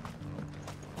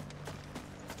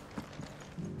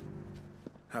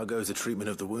 How goes the treatment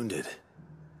of the wounded?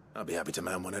 I'd be happy to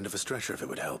man one end of a stretcher if it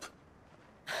would help.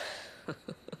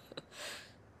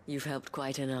 You've helped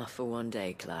quite enough for one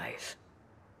day, Clive.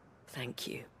 Thank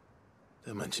you.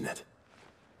 Don't mention it.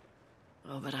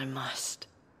 Oh, but I must.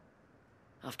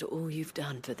 After all you've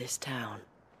done for this town,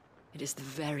 it is the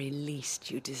very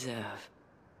least you deserve.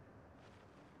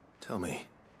 Tell me,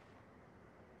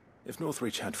 if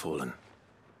Northreach had fallen,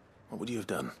 what would you have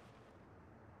done?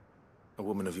 A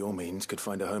woman of your means could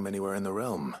find a home anywhere in the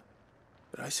realm,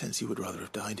 but I sense you would rather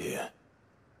have died here.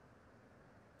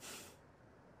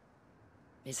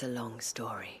 It's a long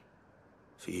story.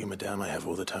 For you, madame, I have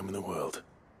all the time in the world.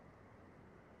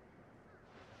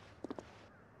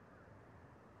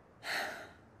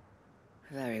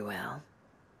 Very well.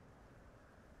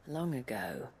 Long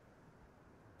ago,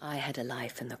 I had a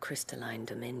life in the Crystalline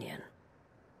Dominion.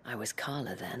 I was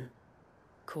Carla then,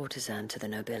 courtesan to the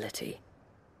nobility.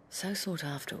 So sought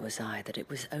after was I that it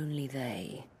was only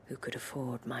they who could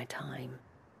afford my time.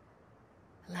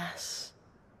 Alas,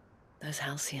 those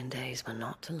halcyon days were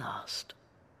not to last.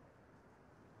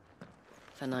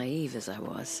 For naive as I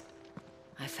was,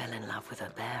 I fell in love with a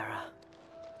bearer.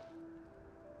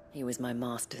 He was my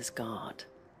master's guard,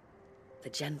 the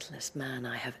gentlest man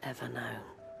I have ever known.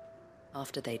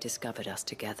 After they discovered us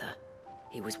together,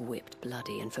 he was whipped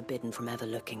bloody and forbidden from ever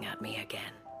looking at me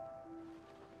again.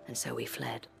 And so we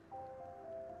fled.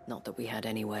 Not that we had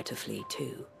anywhere to flee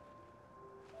to.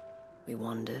 We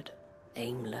wandered,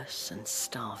 aimless and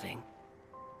starving,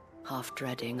 half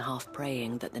dreading, half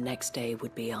praying that the next day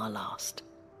would be our last.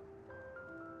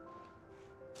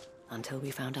 Until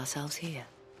we found ourselves here,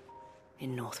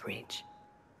 in Northreach.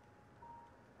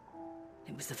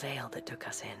 It was the Veil that took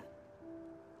us in,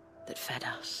 that fed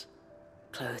us,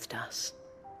 clothed us,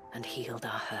 and healed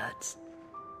our hurts.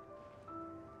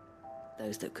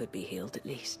 Those that could be healed, at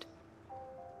least.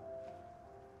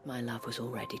 My love was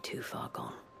already too far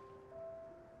gone.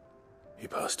 He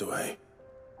passed away.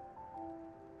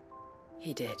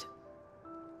 He did.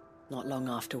 Not long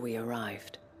after we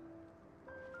arrived.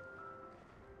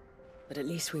 But at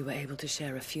least we were able to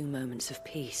share a few moments of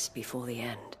peace before the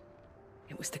end.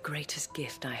 It was the greatest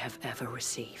gift I have ever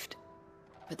received.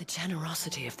 But the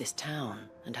generosity of this town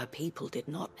and her people did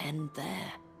not end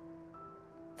there.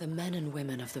 The men and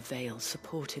women of the Veil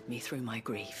supported me through my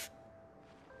grief.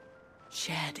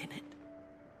 Shared in it,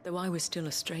 though I was still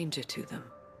a stranger to them.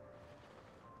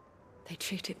 They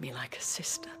treated me like a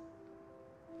sister.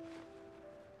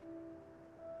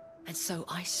 And so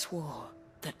I swore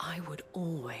that I would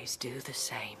always do the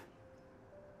same.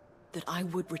 That I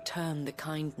would return the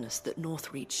kindness that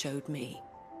Northreach showed me.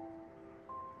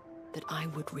 That I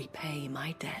would repay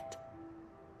my debt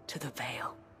to the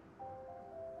Veil.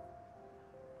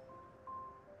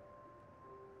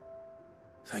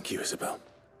 Thank you, Isabel,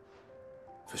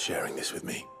 for sharing this with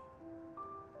me.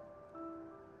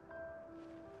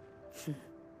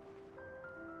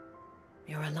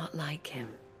 You're a lot like him,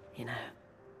 you know.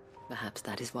 Perhaps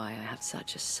that is why I have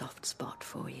such a soft spot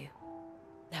for you.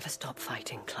 Never stop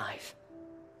fighting, Clive.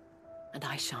 And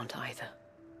I shan't either.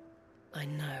 I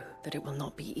know that it will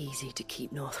not be easy to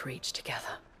keep Northreach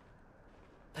together.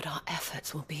 But our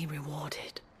efforts will be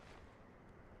rewarded.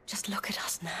 Just look at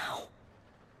us now.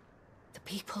 The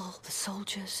people, the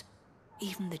soldiers,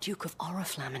 even the Duke of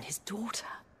Oriflamme and his daughter.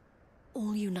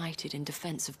 All united in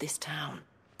defense of this town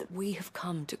that we have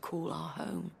come to call our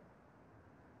home.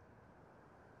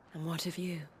 And what of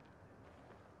you?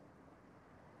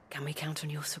 Can we count on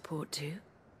your support too?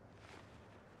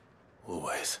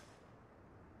 Always.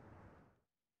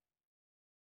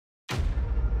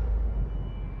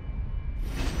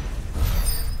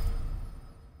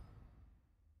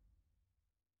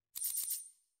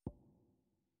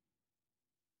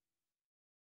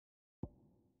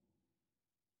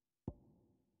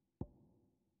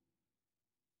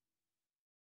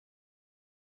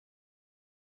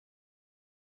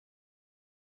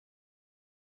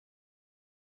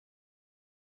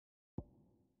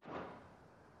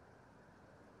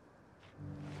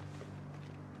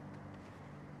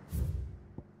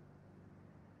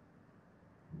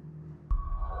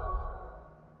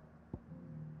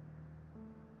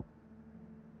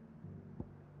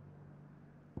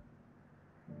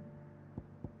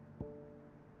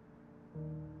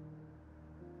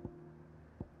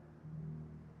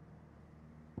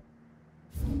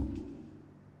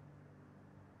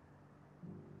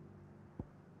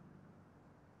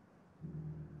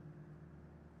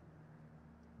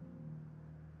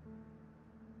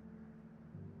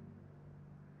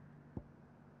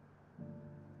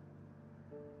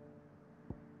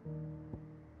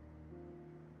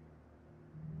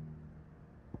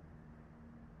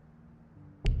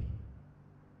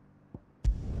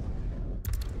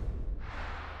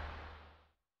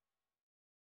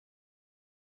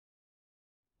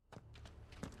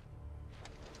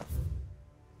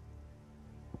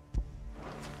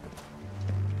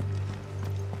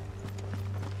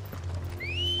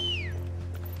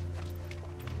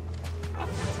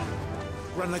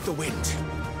 Run like the wind.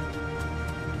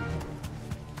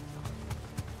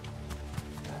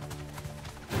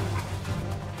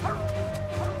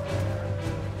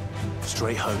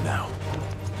 Straight home now.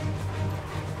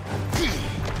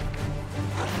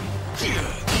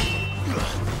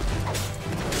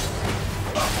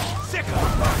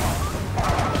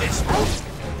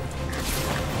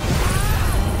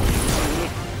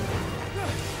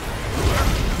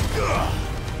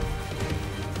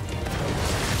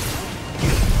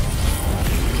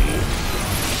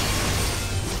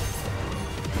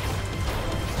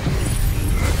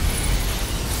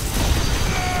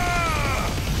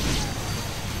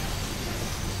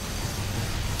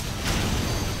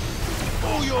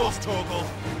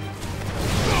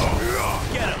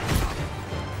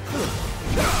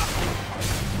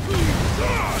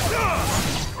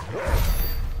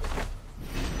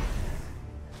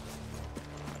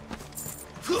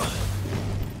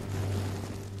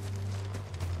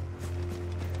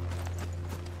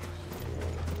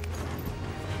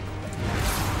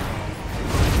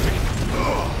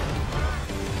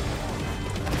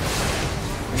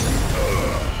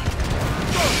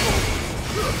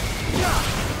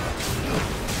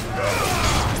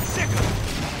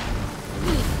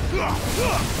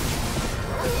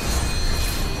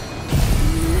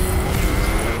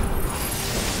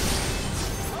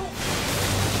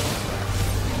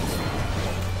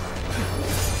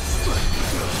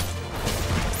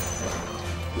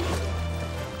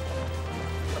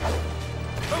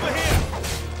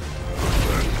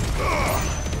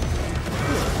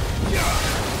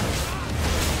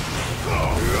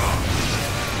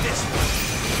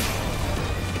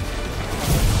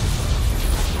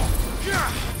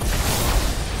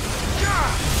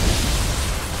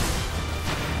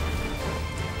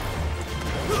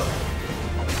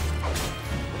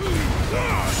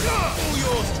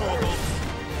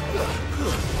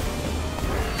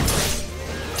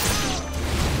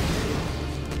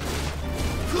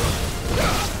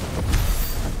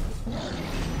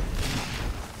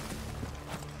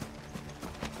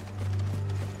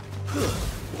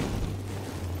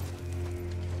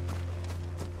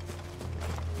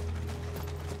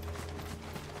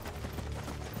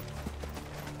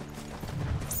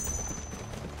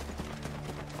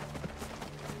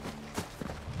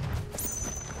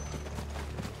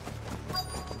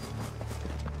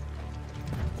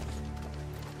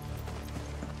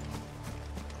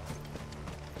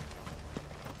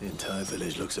 The entire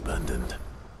village looks abandoned.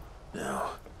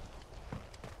 Now,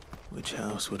 which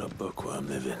house would a bookworm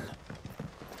live in?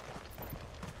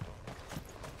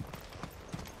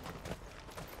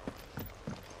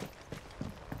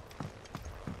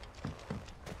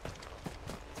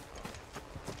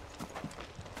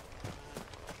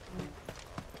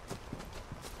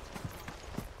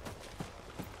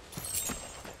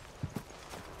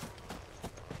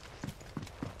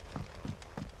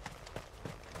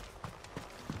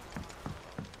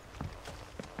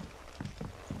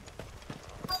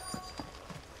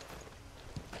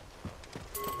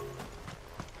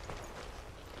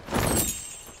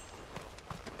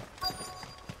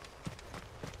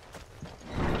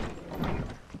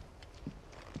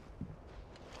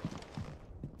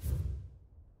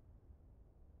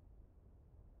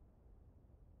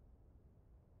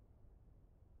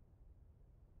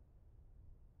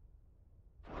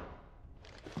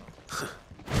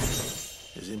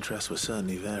 His interests were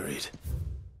certainly varied.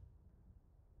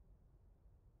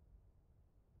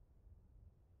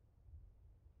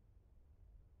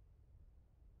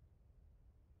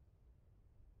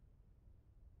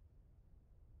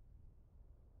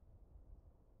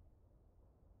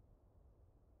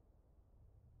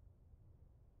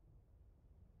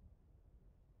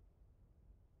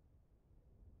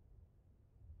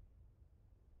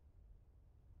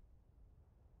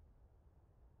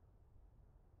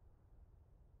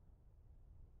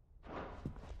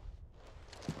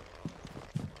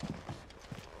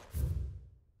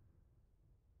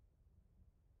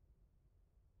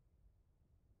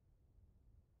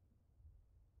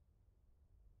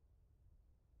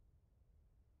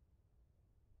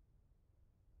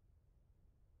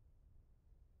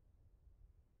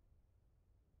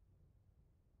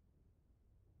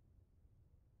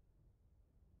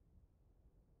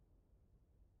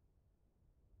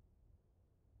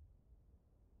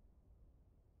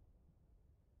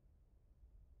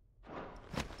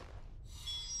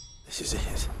 This is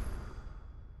it.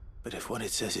 But if what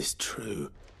it says is true,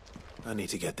 I need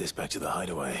to get this back to the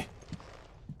hideaway.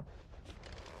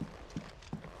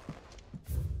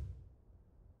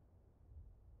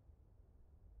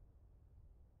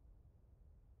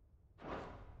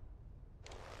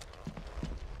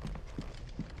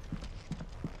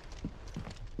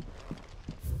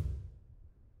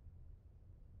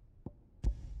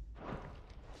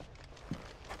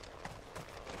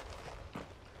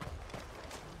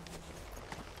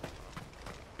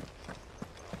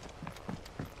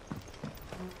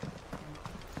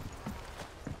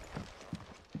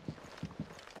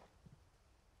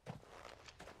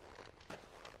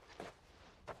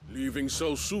 Leaving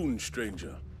so soon,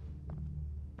 stranger?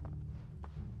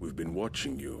 We've been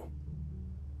watching you.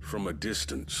 From a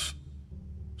distance,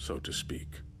 so to speak.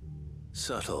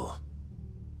 Subtle.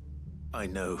 I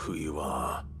know who you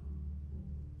are.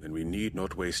 Then we need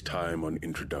not waste time on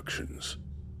introductions.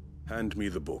 Hand me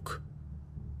the book.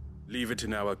 Leave it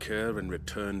in our care and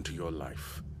return to your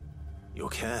life. Your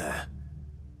care?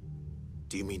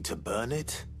 Do you mean to burn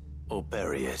it or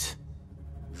bury it?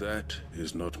 That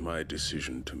is not my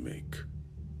decision to make.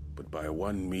 But by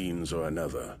one means or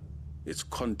another, its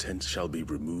contents shall be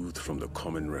removed from the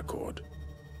common record.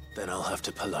 Then I'll have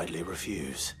to politely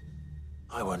refuse.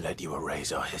 I won't let you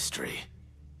erase our history.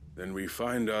 Then we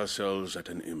find ourselves at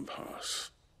an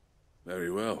impasse. Very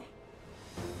well.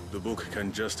 The book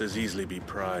can just as easily be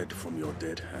pried from your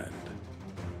dead hand.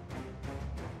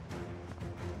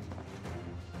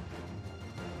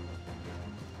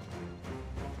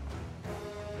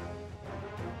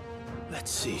 Let's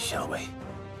see, shall we? See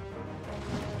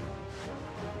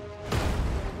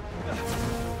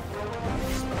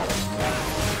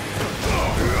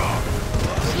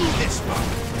this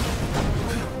one!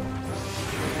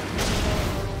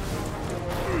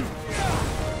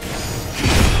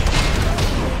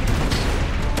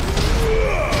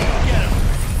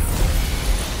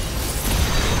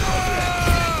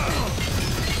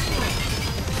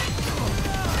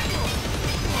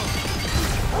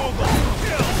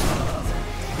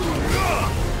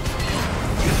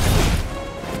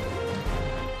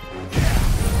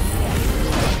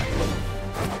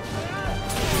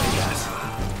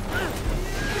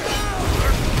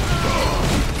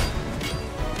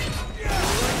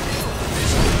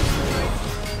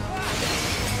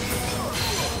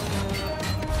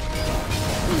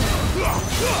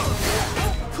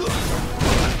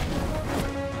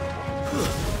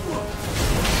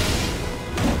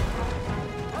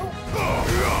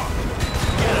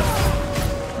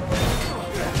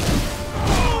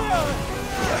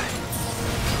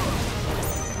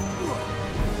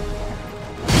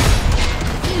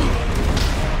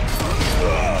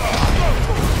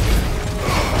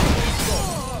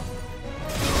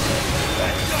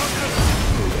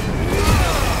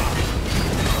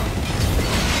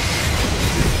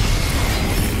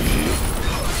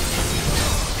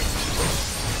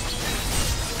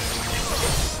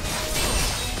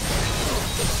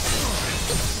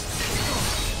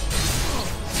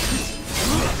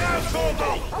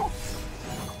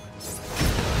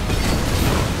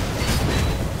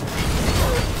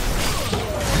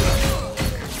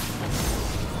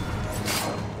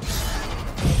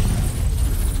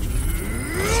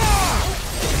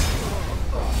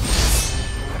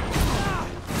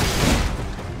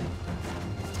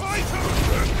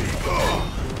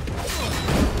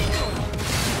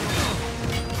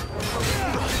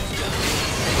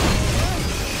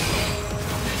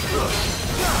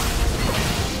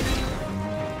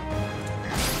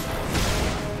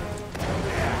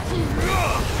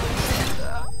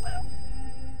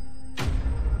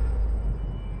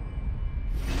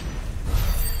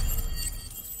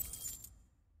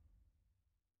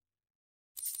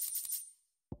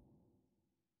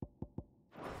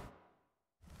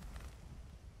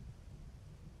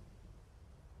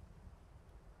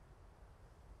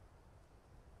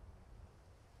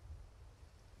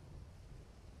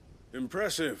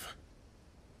 Impressive.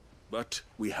 But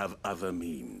we have other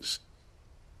means.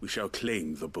 We shall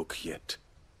claim the book yet.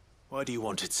 Why do you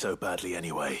want it so badly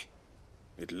anyway?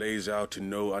 It lays out in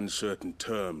no uncertain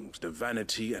terms the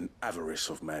vanity and avarice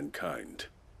of mankind.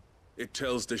 It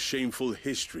tells the shameful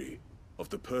history of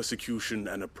the persecution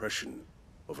and oppression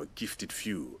of a gifted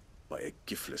few by a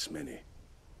giftless many.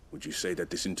 Would you say that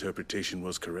this interpretation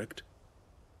was correct?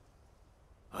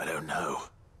 I don't know.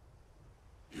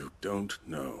 You don't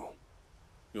know.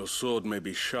 Your sword may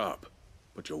be sharp,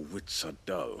 but your wits are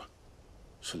dull.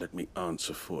 So let me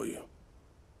answer for you.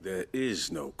 There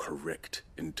is no correct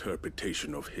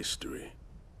interpretation of history.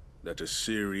 That a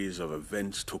series of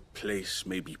events took place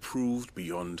may be proved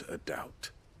beyond a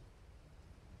doubt.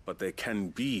 But there can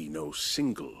be no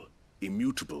single,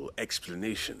 immutable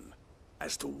explanation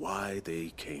as to why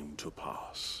they came to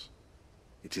pass.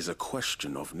 It is a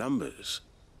question of numbers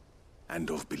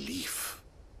and of belief.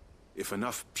 If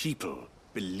enough people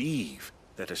believe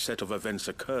that a set of events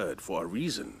occurred for a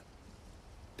reason,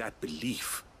 that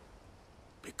belief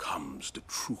becomes the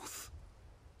truth.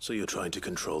 So you're trying to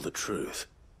control the truth?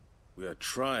 We are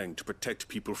trying to protect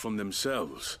people from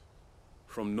themselves,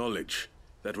 from knowledge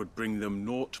that would bring them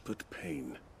naught but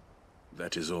pain.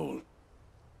 That is all.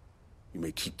 You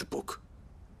may keep the book,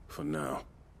 for now.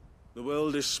 The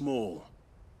world is small.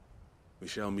 We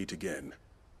shall meet again.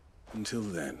 Until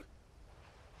then.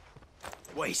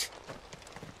 Wait!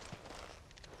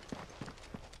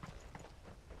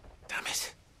 Damn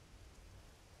it.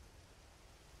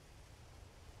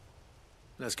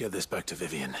 Let's get this back to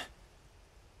Vivian.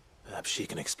 Perhaps she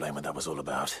can explain what that was all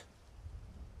about.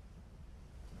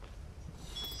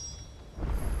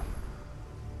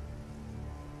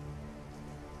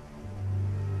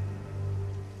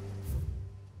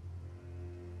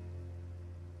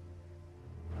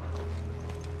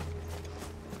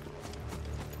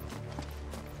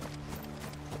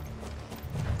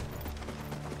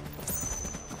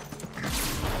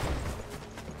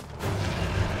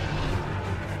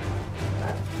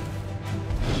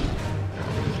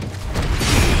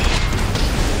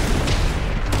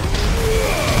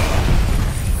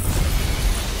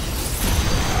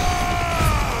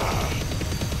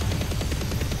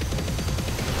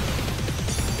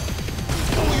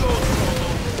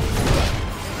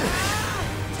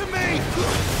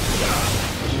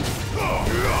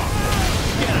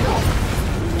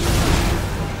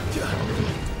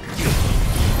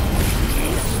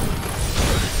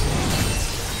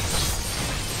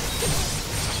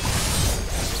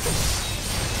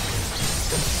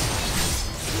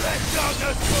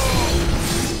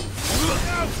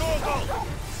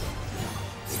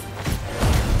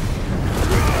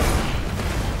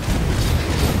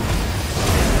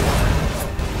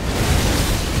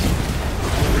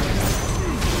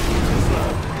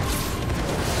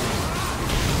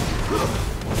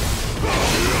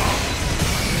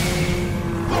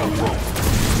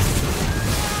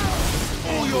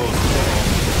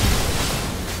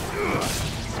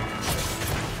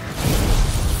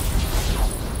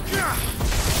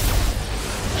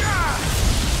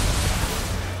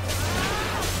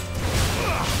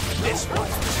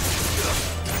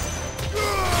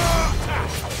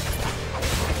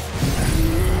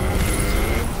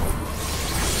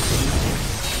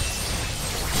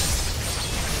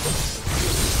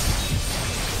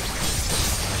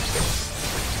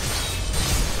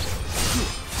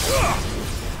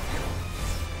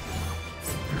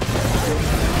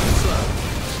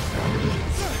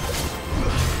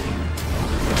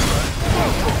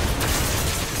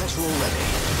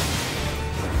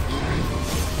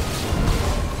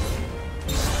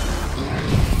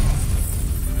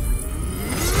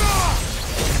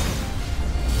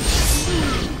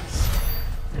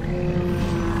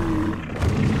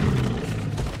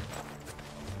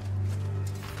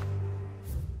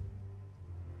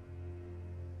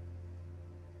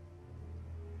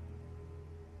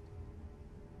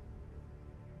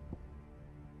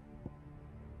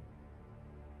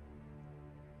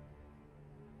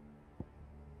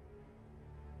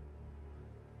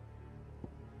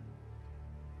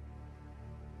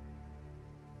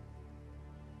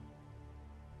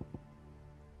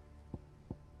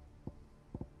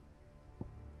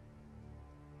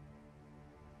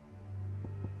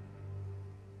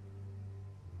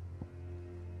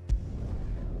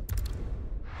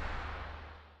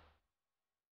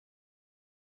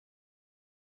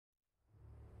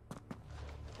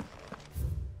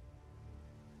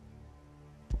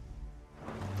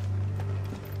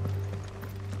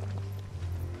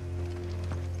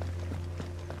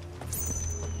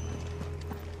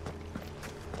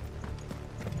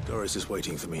 Doris is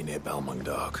waiting for me near Balmung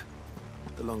Dock.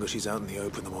 The longer she's out in the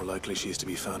open, the more likely she is to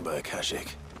be found by a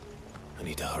Kashik. I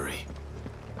need to hurry.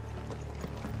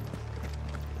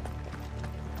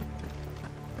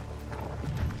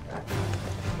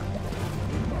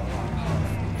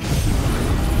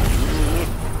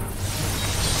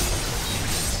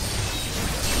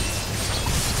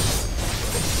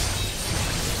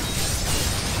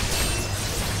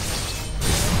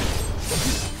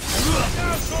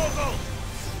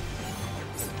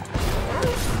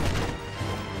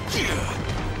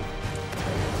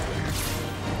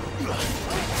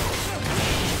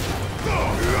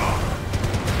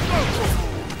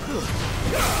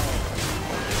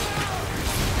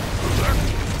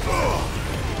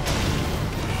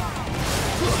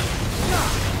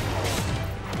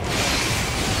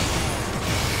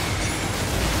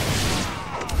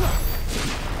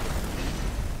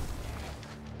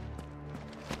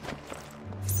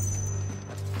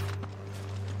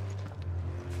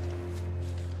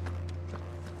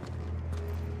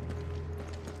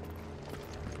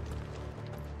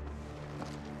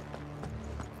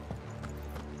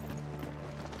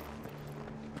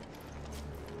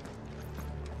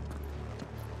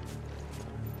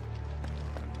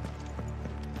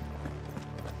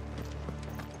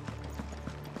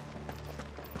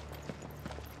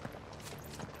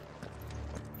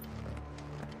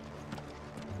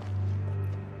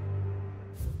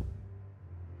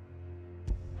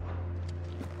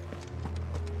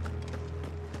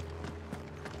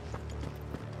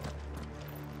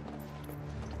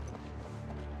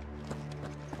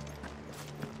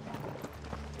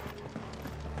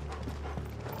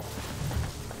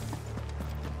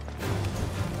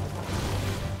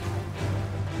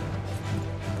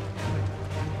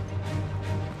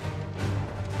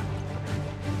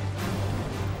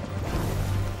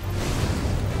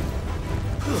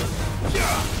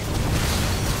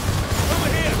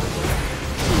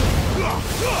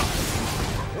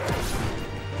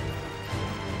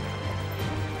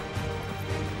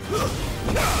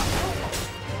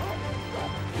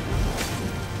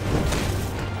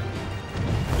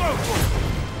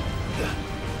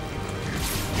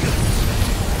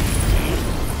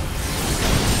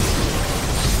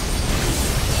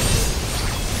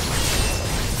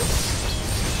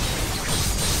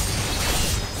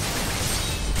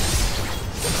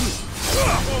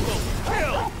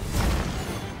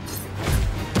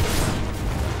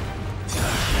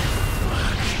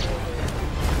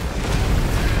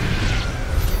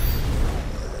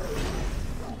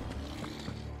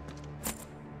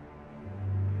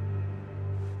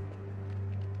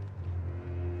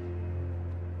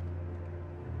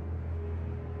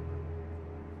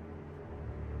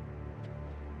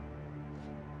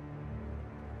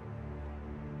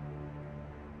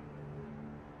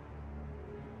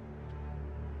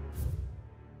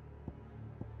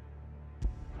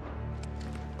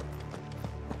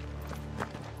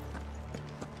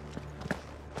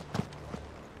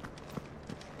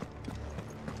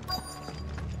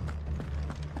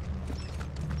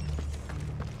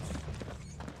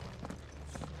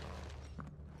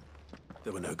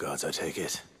 There were no guards, I take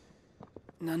it?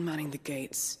 None manning the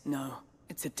gates, no.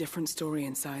 It's a different story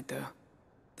inside, though.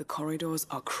 The corridors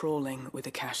are crawling with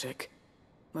Akashic.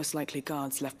 Most likely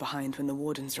guards left behind when the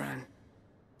Wardens ran.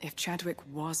 If Chadwick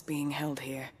was being held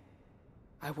here,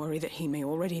 I worry that he may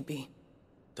already be.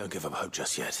 Don't give up hope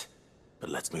just yet. But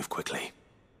let's move quickly.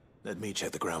 Let me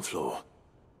check the ground floor.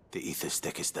 The ether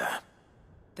stick is there.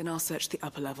 Then I'll search the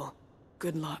upper level.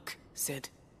 Good luck, Sid.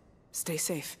 Stay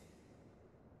safe.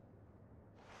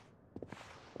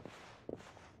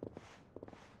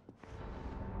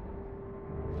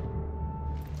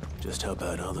 Just how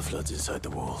bad are the floods inside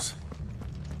the walls?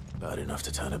 Bad enough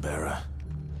to turn a bearer?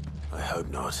 I hope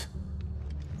not.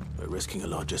 We're risking a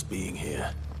lot just being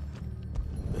here.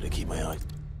 Better keep my eye...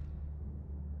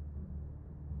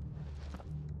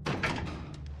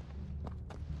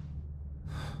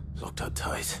 Locked up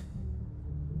tight.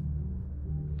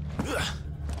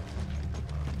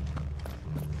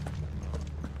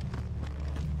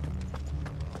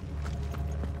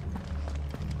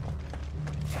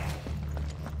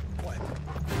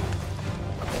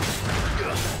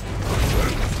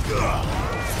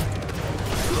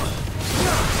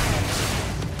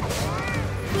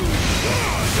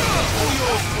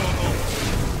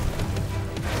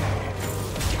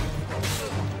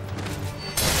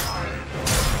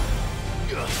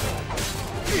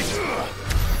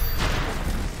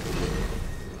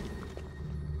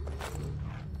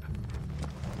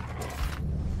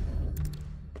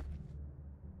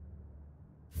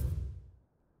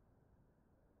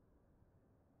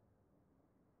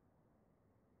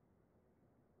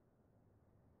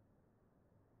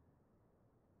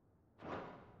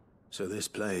 So this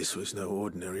place was no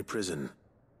ordinary prison.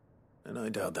 And I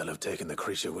doubt they'll have taken the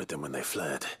creature with them when they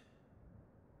fled.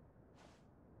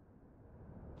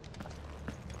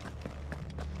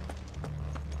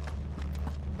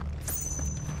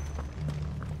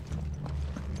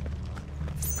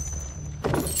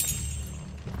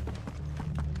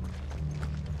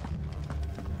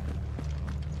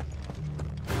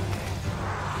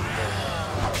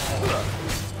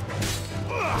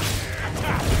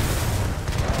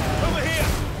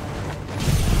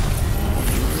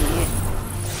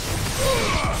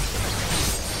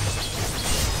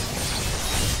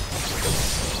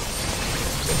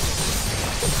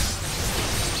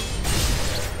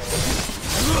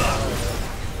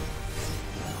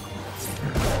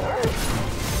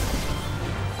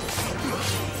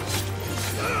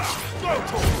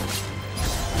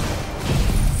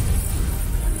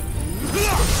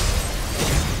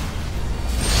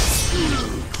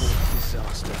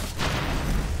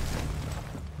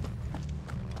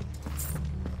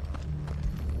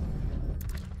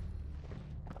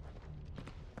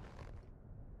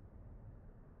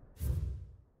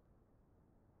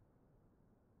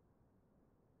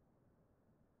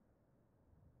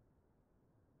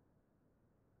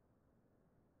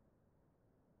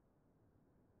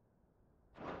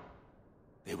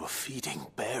 They were feeding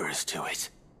bearers to it.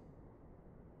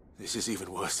 This is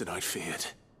even worse than I'd feared.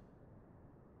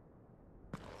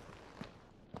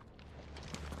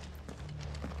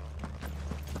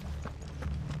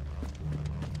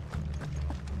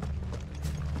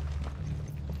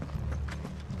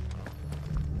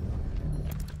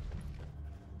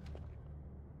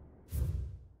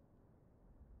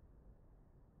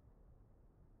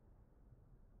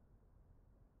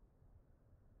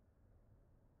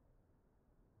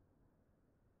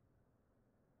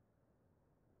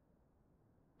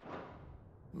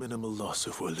 Minimal loss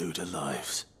of Waluda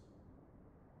lives.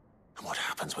 And what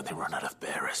happens when they run out of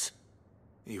bearers?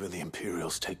 Even the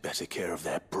Imperials take better care of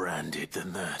their branded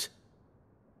than that.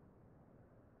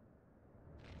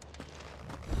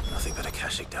 Nothing but a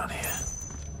Kashyyyk down here.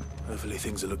 Hopefully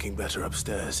things are looking better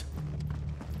upstairs.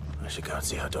 I should go and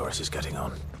see how Doris is getting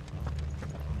on.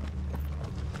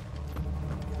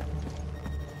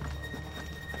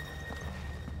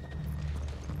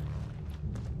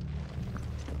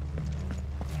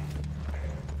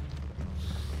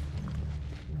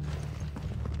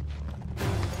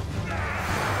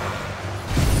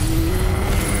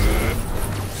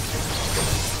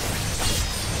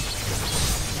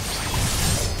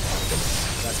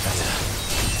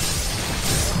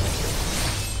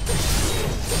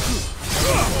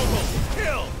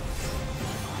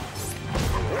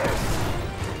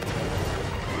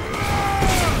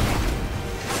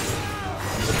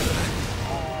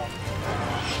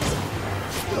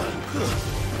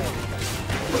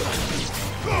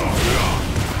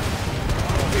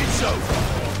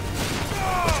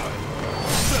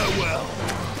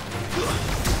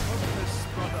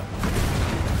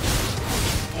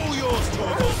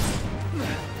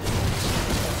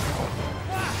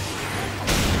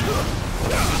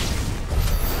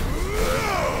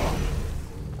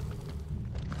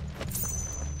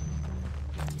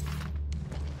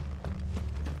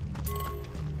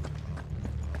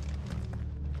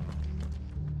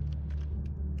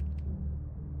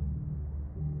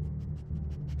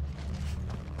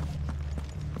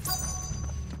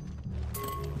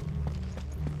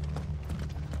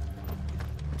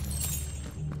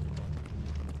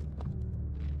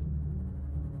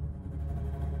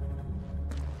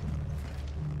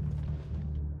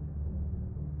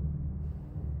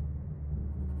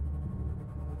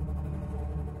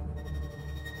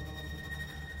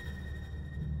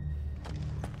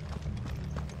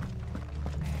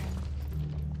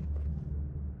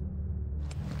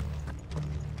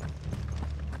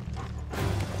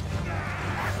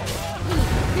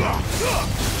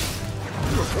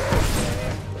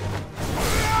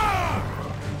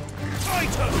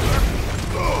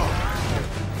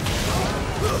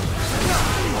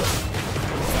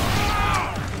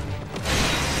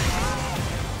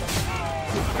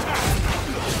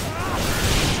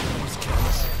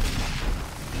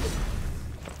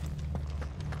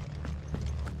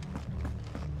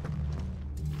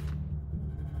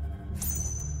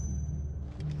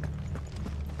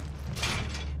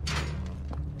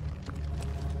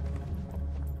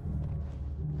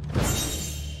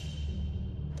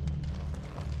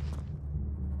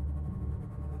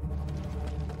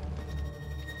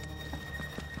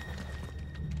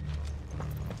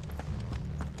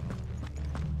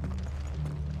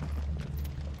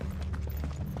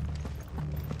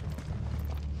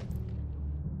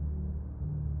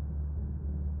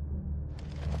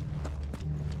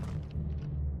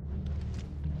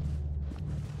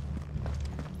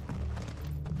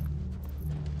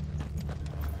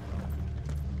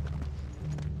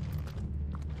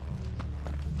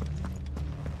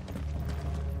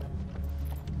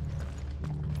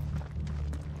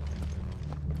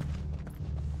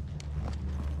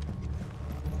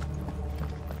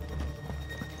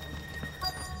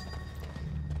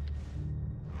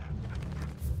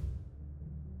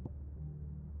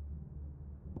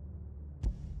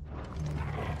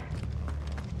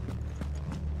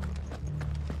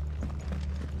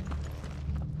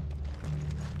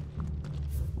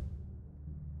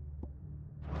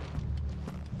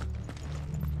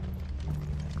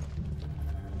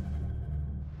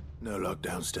 No lock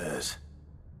downstairs.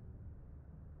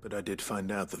 But I did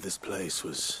find out that this place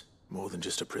was more than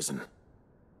just a prison.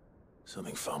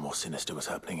 Something far more sinister was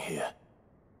happening here.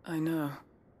 I know.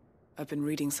 I've been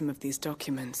reading some of these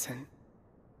documents and...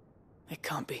 it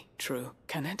can't be true,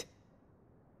 can it?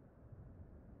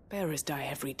 Bearers die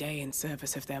every day in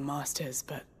service of their masters,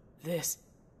 but this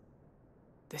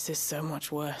is so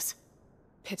much worse.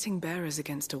 Pitting bearers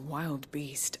against a wild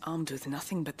beast armed with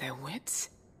nothing but their wits?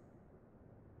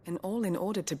 And all in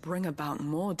order to bring about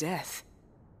more death.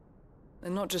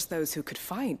 And not just those who could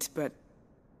fight, but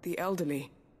the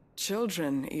elderly,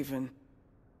 children even.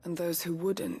 And those who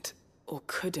wouldn't or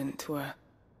couldn't were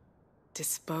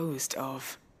disposed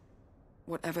of.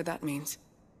 Whatever that means.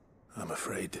 I'm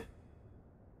afraid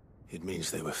it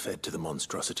means they were fed to the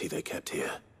monstrosity they kept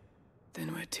here.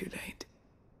 Then we're too late.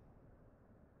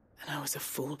 And I was a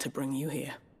fool to bring you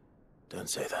here. Don't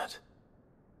say that.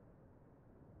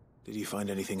 Did you find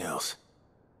anything else?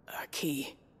 A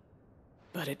key.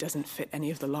 But it doesn't fit any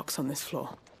of the locks on this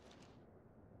floor.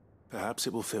 Perhaps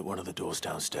it will fit one of the doors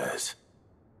downstairs.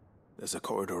 There's a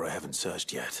corridor I haven't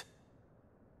searched yet.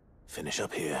 Finish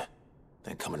up here,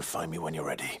 then come and find me when you're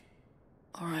ready.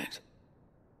 All right.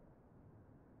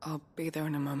 I'll be there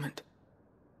in a moment.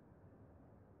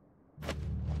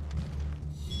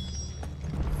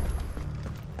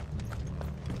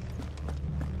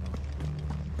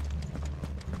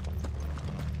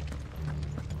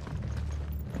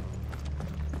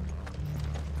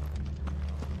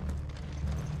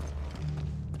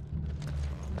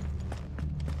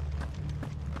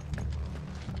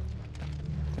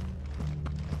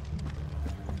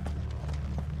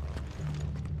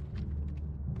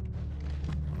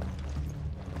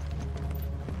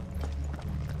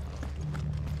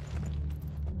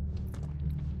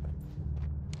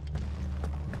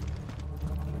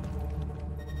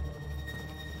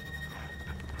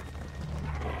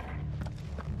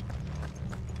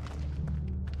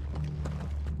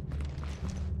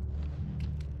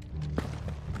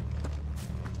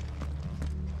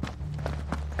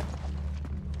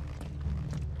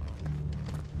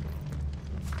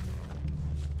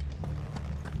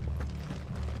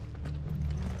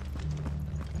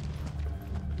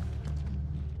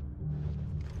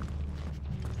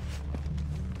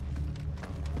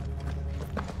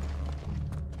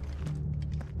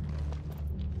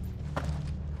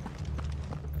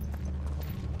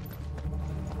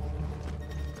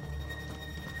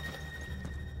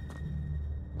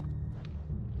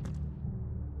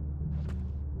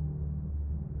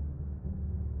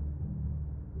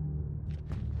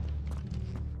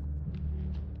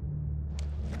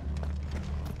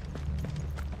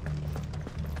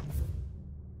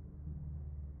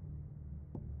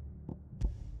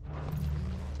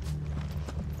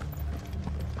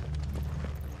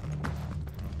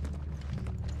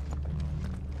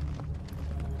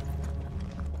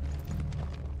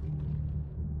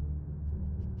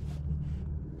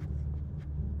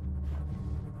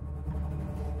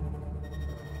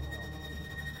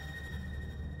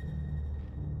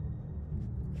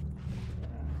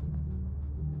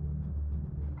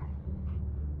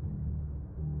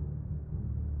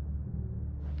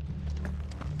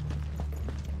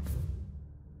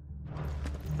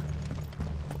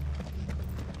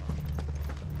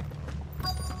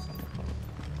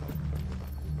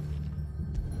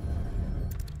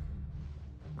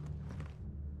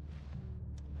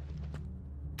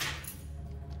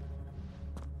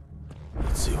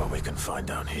 Let's see what we can find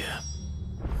down here.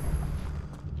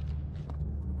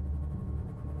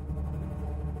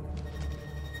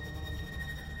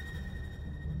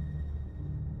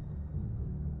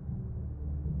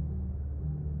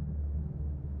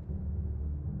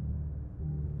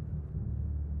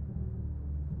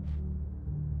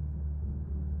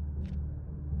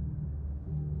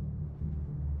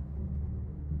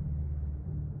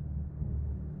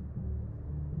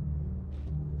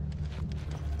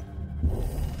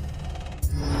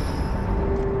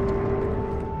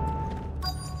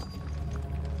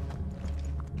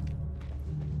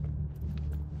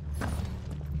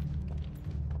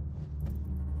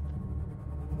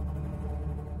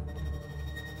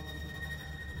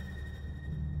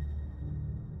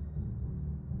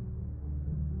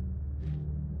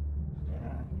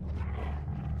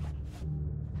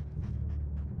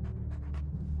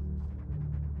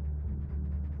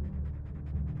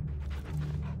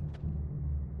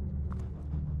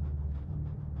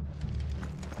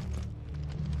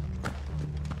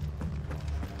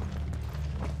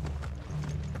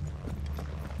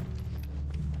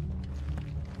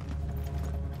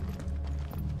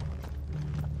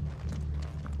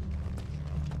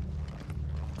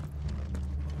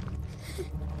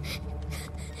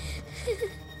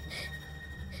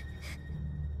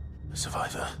 A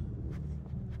survivor.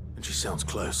 And she sounds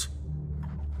close.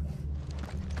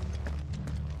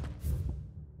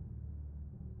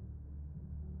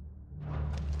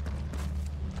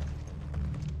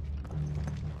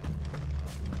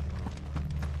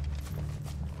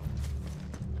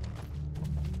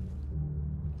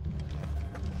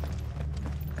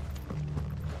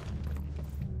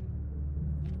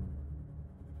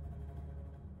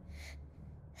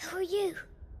 Who are you?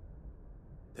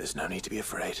 There's no need to be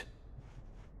afraid.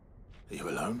 Are you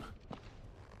alone?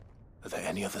 Are there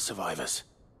any other survivors?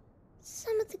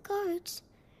 Some of the guards.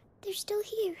 They're still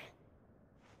here.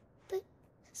 But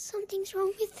something's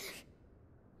wrong with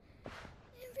them.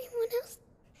 Everyone else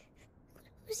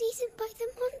was eaten by the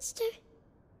monster.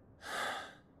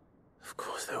 Of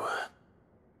course there were.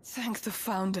 Thank the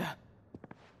Founder.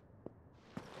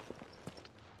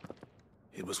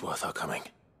 It was worth our coming.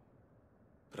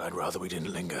 But I'd rather we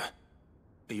didn't linger.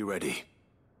 Are you ready?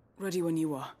 Ready when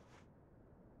you are.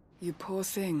 You poor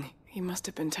thing. He must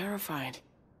have been terrified.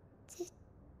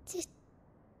 Did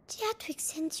Chadwick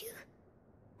send you?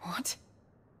 What?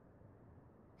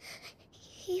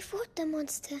 He fought the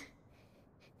monster.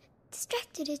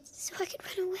 Distracted it so I could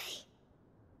run away.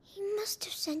 He must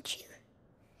have sent you.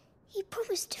 He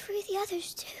promised to free the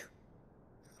others too.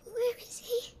 Where is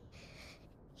he?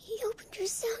 He opened your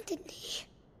cell, didn't he?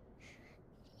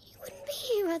 You wouldn't be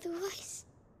here otherwise.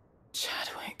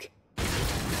 Chadwick.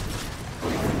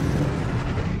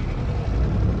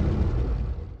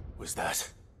 Was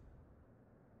that?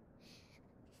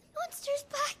 Monster's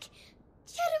back!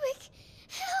 Chadwick,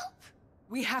 help!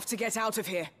 We have to get out of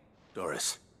here.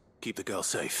 Doris, keep the girl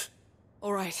safe.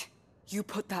 All right. You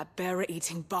put that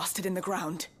bearer-eating bastard in the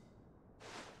ground.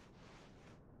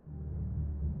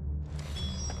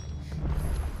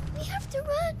 We have to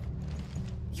run!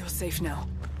 You're safe now.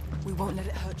 We won't let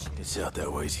it hurt you. It's out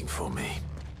there waiting for me.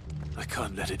 I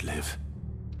can't let it live.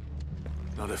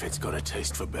 Not if it's got a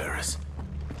taste for bearers.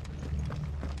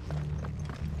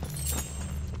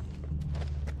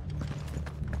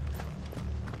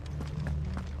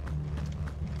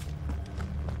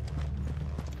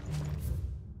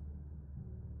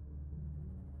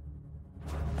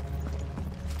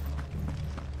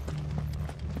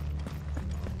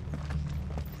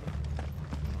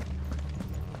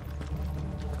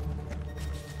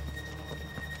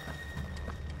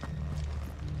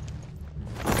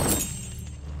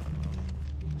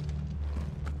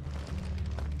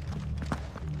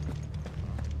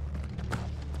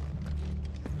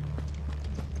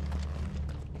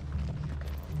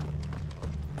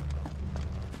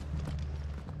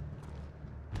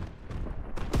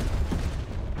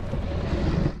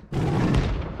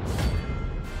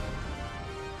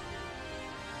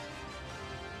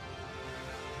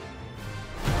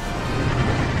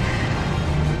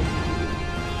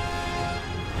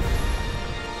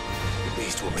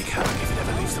 Will wreak havoc if it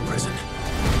ever leaves the prison.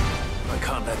 I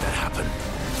can't let that happen.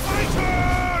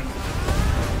 Titan!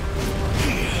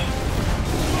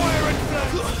 Fire and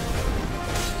flash!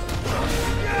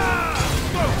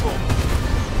 Go for it!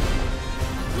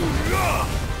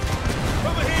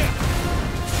 Over here!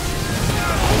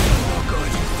 Oh,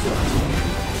 good.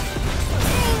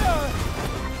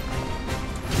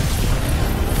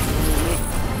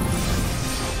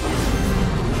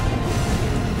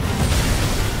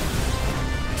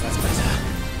 That's better.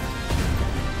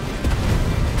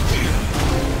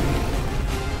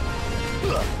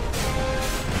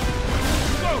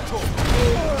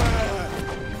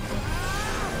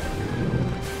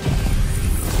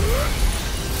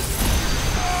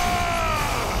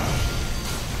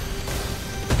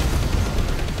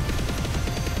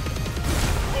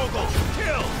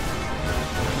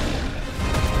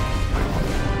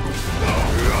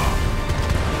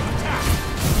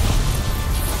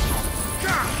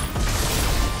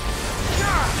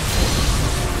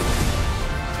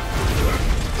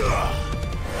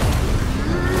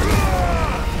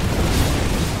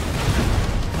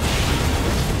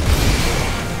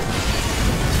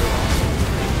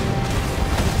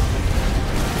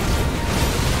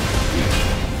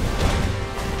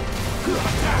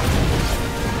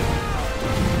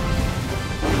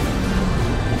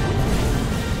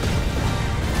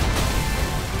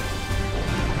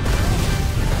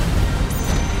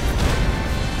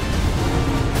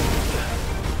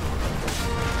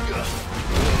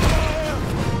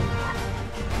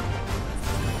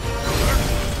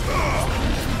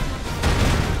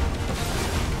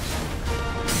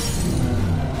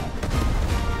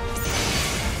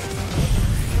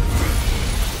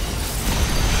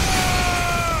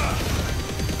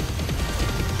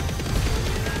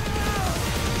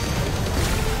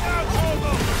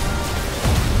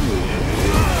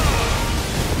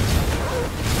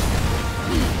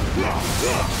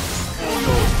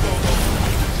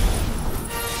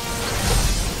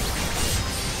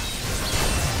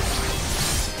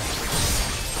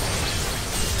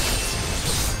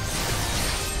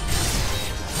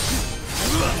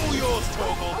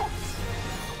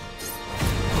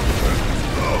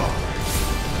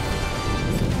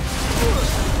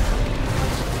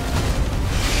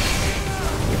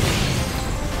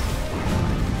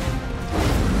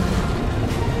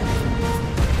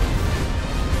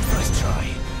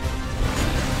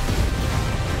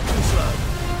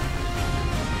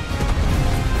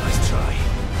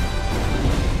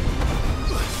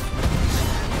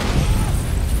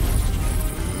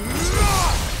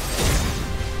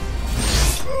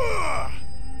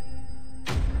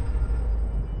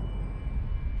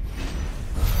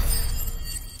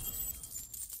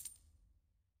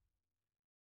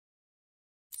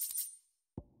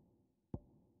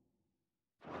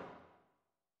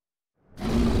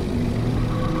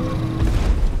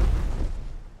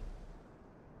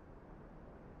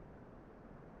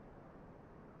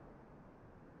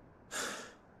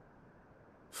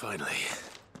 Finally.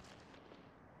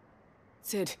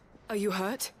 Sid, are you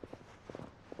hurt?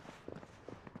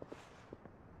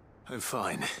 I'm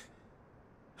fine.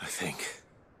 I think.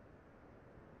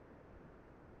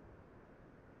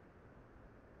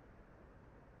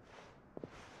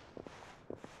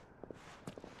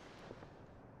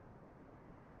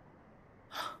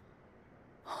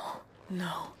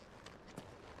 No.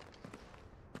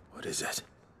 What is it?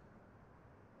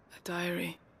 A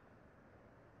diary.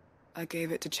 I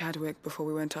gave it to Chadwick before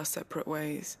we went our separate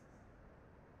ways.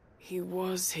 He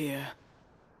was here.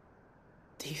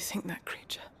 Do you think that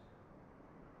creature?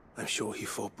 I'm sure he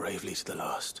fought bravely to the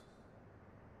last.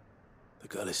 The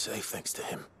girl is safe thanks to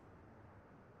him.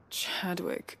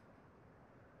 Chadwick.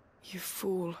 You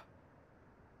fool.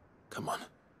 Come on.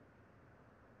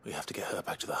 We have to get her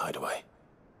back to the hideaway.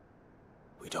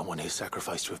 We don't want his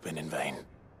sacrifice to have been in vain.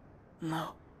 No.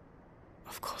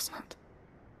 Of course not.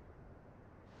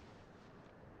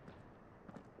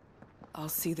 I'll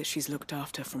see that she's looked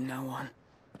after from now on.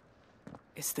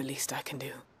 It's the least I can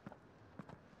do.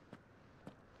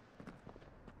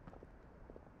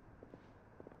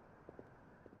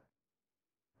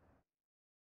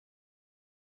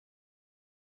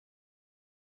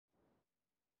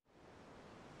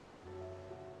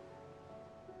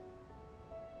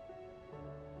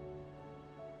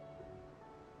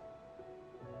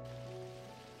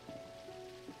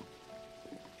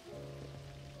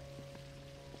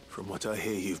 From what I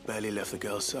hear, you've barely left the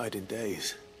girl's side in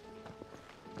days.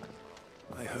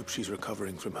 I hope she's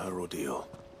recovering from her ordeal.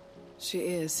 She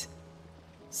is.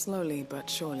 Slowly but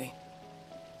surely.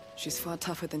 She's far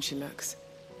tougher than she looks.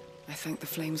 I thank the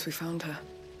flames we found her.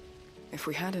 If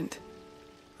we hadn't...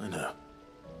 I know.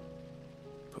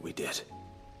 But we did.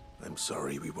 I'm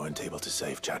sorry we weren't able to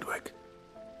save Chadwick.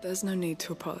 There's no need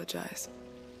to apologize.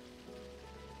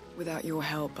 Without your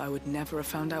help, I would never have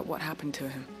found out what happened to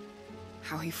him.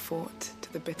 How he fought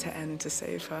to the bitter end to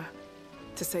save her.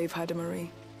 To save Haida Marie.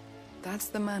 That's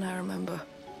the man I remember.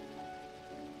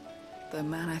 The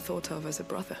man I thought of as a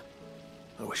brother.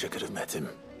 I wish I could have met him.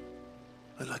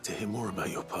 I'd like to hear more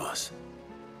about your past.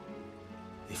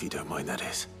 If you don't mind, that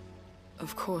is.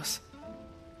 Of course.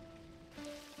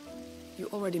 You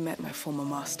already met my former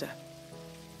master.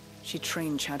 She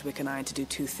trained Chadwick and I to do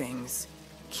two things.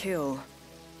 Kill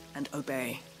and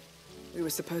obey. We were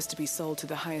supposed to be sold to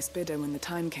the highest bidder when the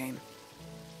time came.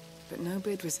 But no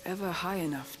bid was ever high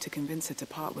enough to convince her to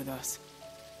part with us.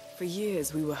 For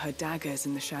years, we were her daggers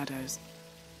in the shadows.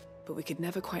 But we could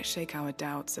never quite shake our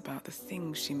doubts about the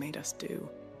things she made us do.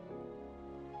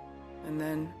 And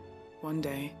then, one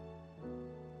day,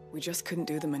 we just couldn't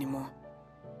do them anymore.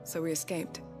 So we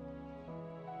escaped.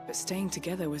 But staying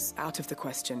together was out of the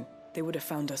question. They would have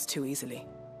found us too easily.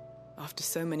 After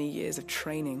so many years of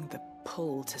training, the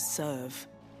pull to serve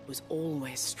was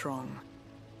always strong.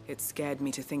 It scared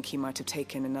me to think he might have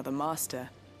taken another master,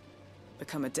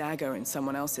 become a dagger in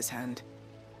someone else's hand.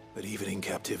 But even in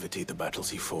captivity, the battles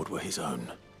he fought were his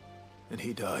own. And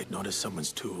he died not as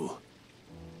someone's tool,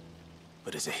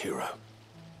 but as a hero.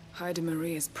 Haida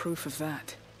Marie is proof of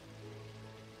that.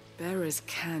 Bearers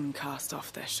can cast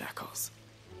off their shackles.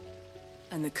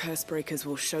 And the Cursebreakers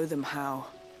will show them how.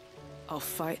 I'll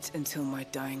fight until my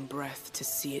dying breath to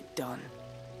see it done.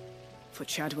 For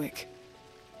Chadwick,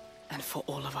 and for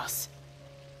all of us.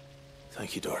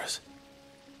 Thank you, Doris.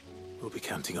 We'll be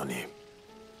counting on you.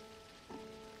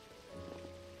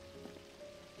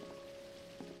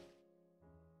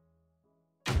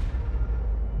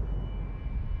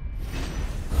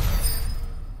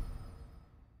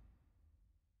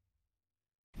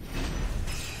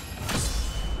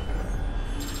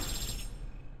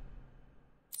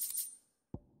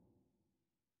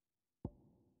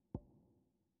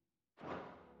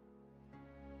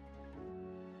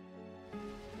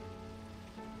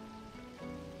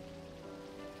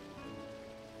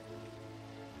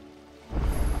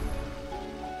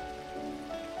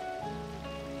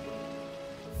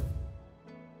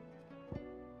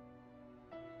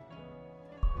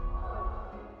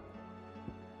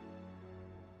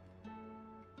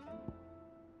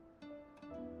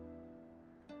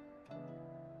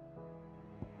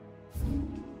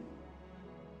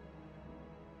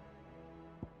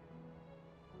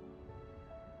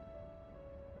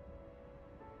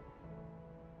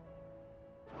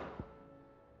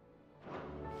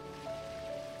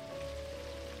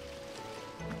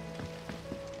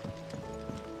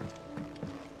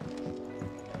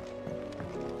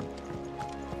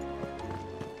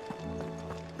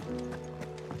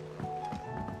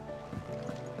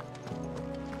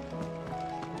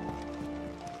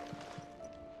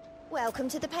 Welcome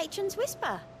to the Patron's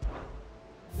Whisper.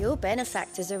 Your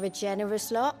benefactors are a generous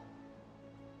lot.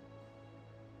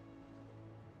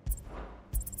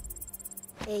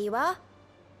 Here you are.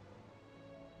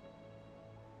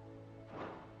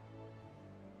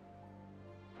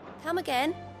 Come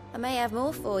again. I may have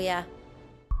more for you.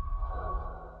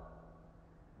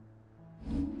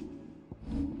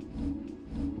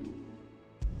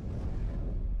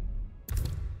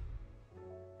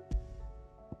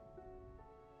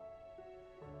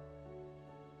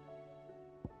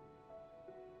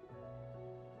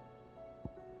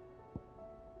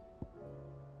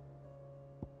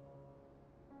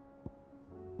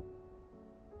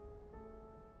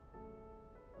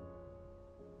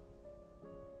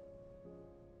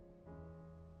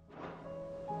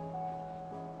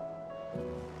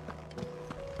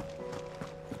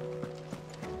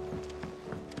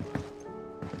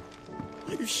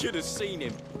 You should have seen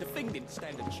him. The thing didn't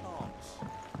stand a chance.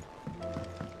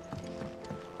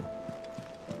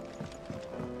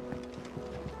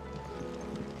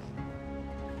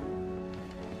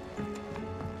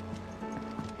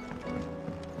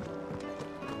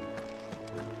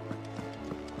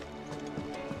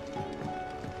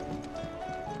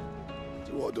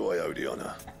 To what do I owe the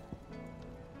honor?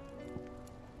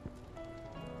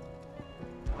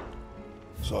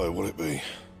 So, will it be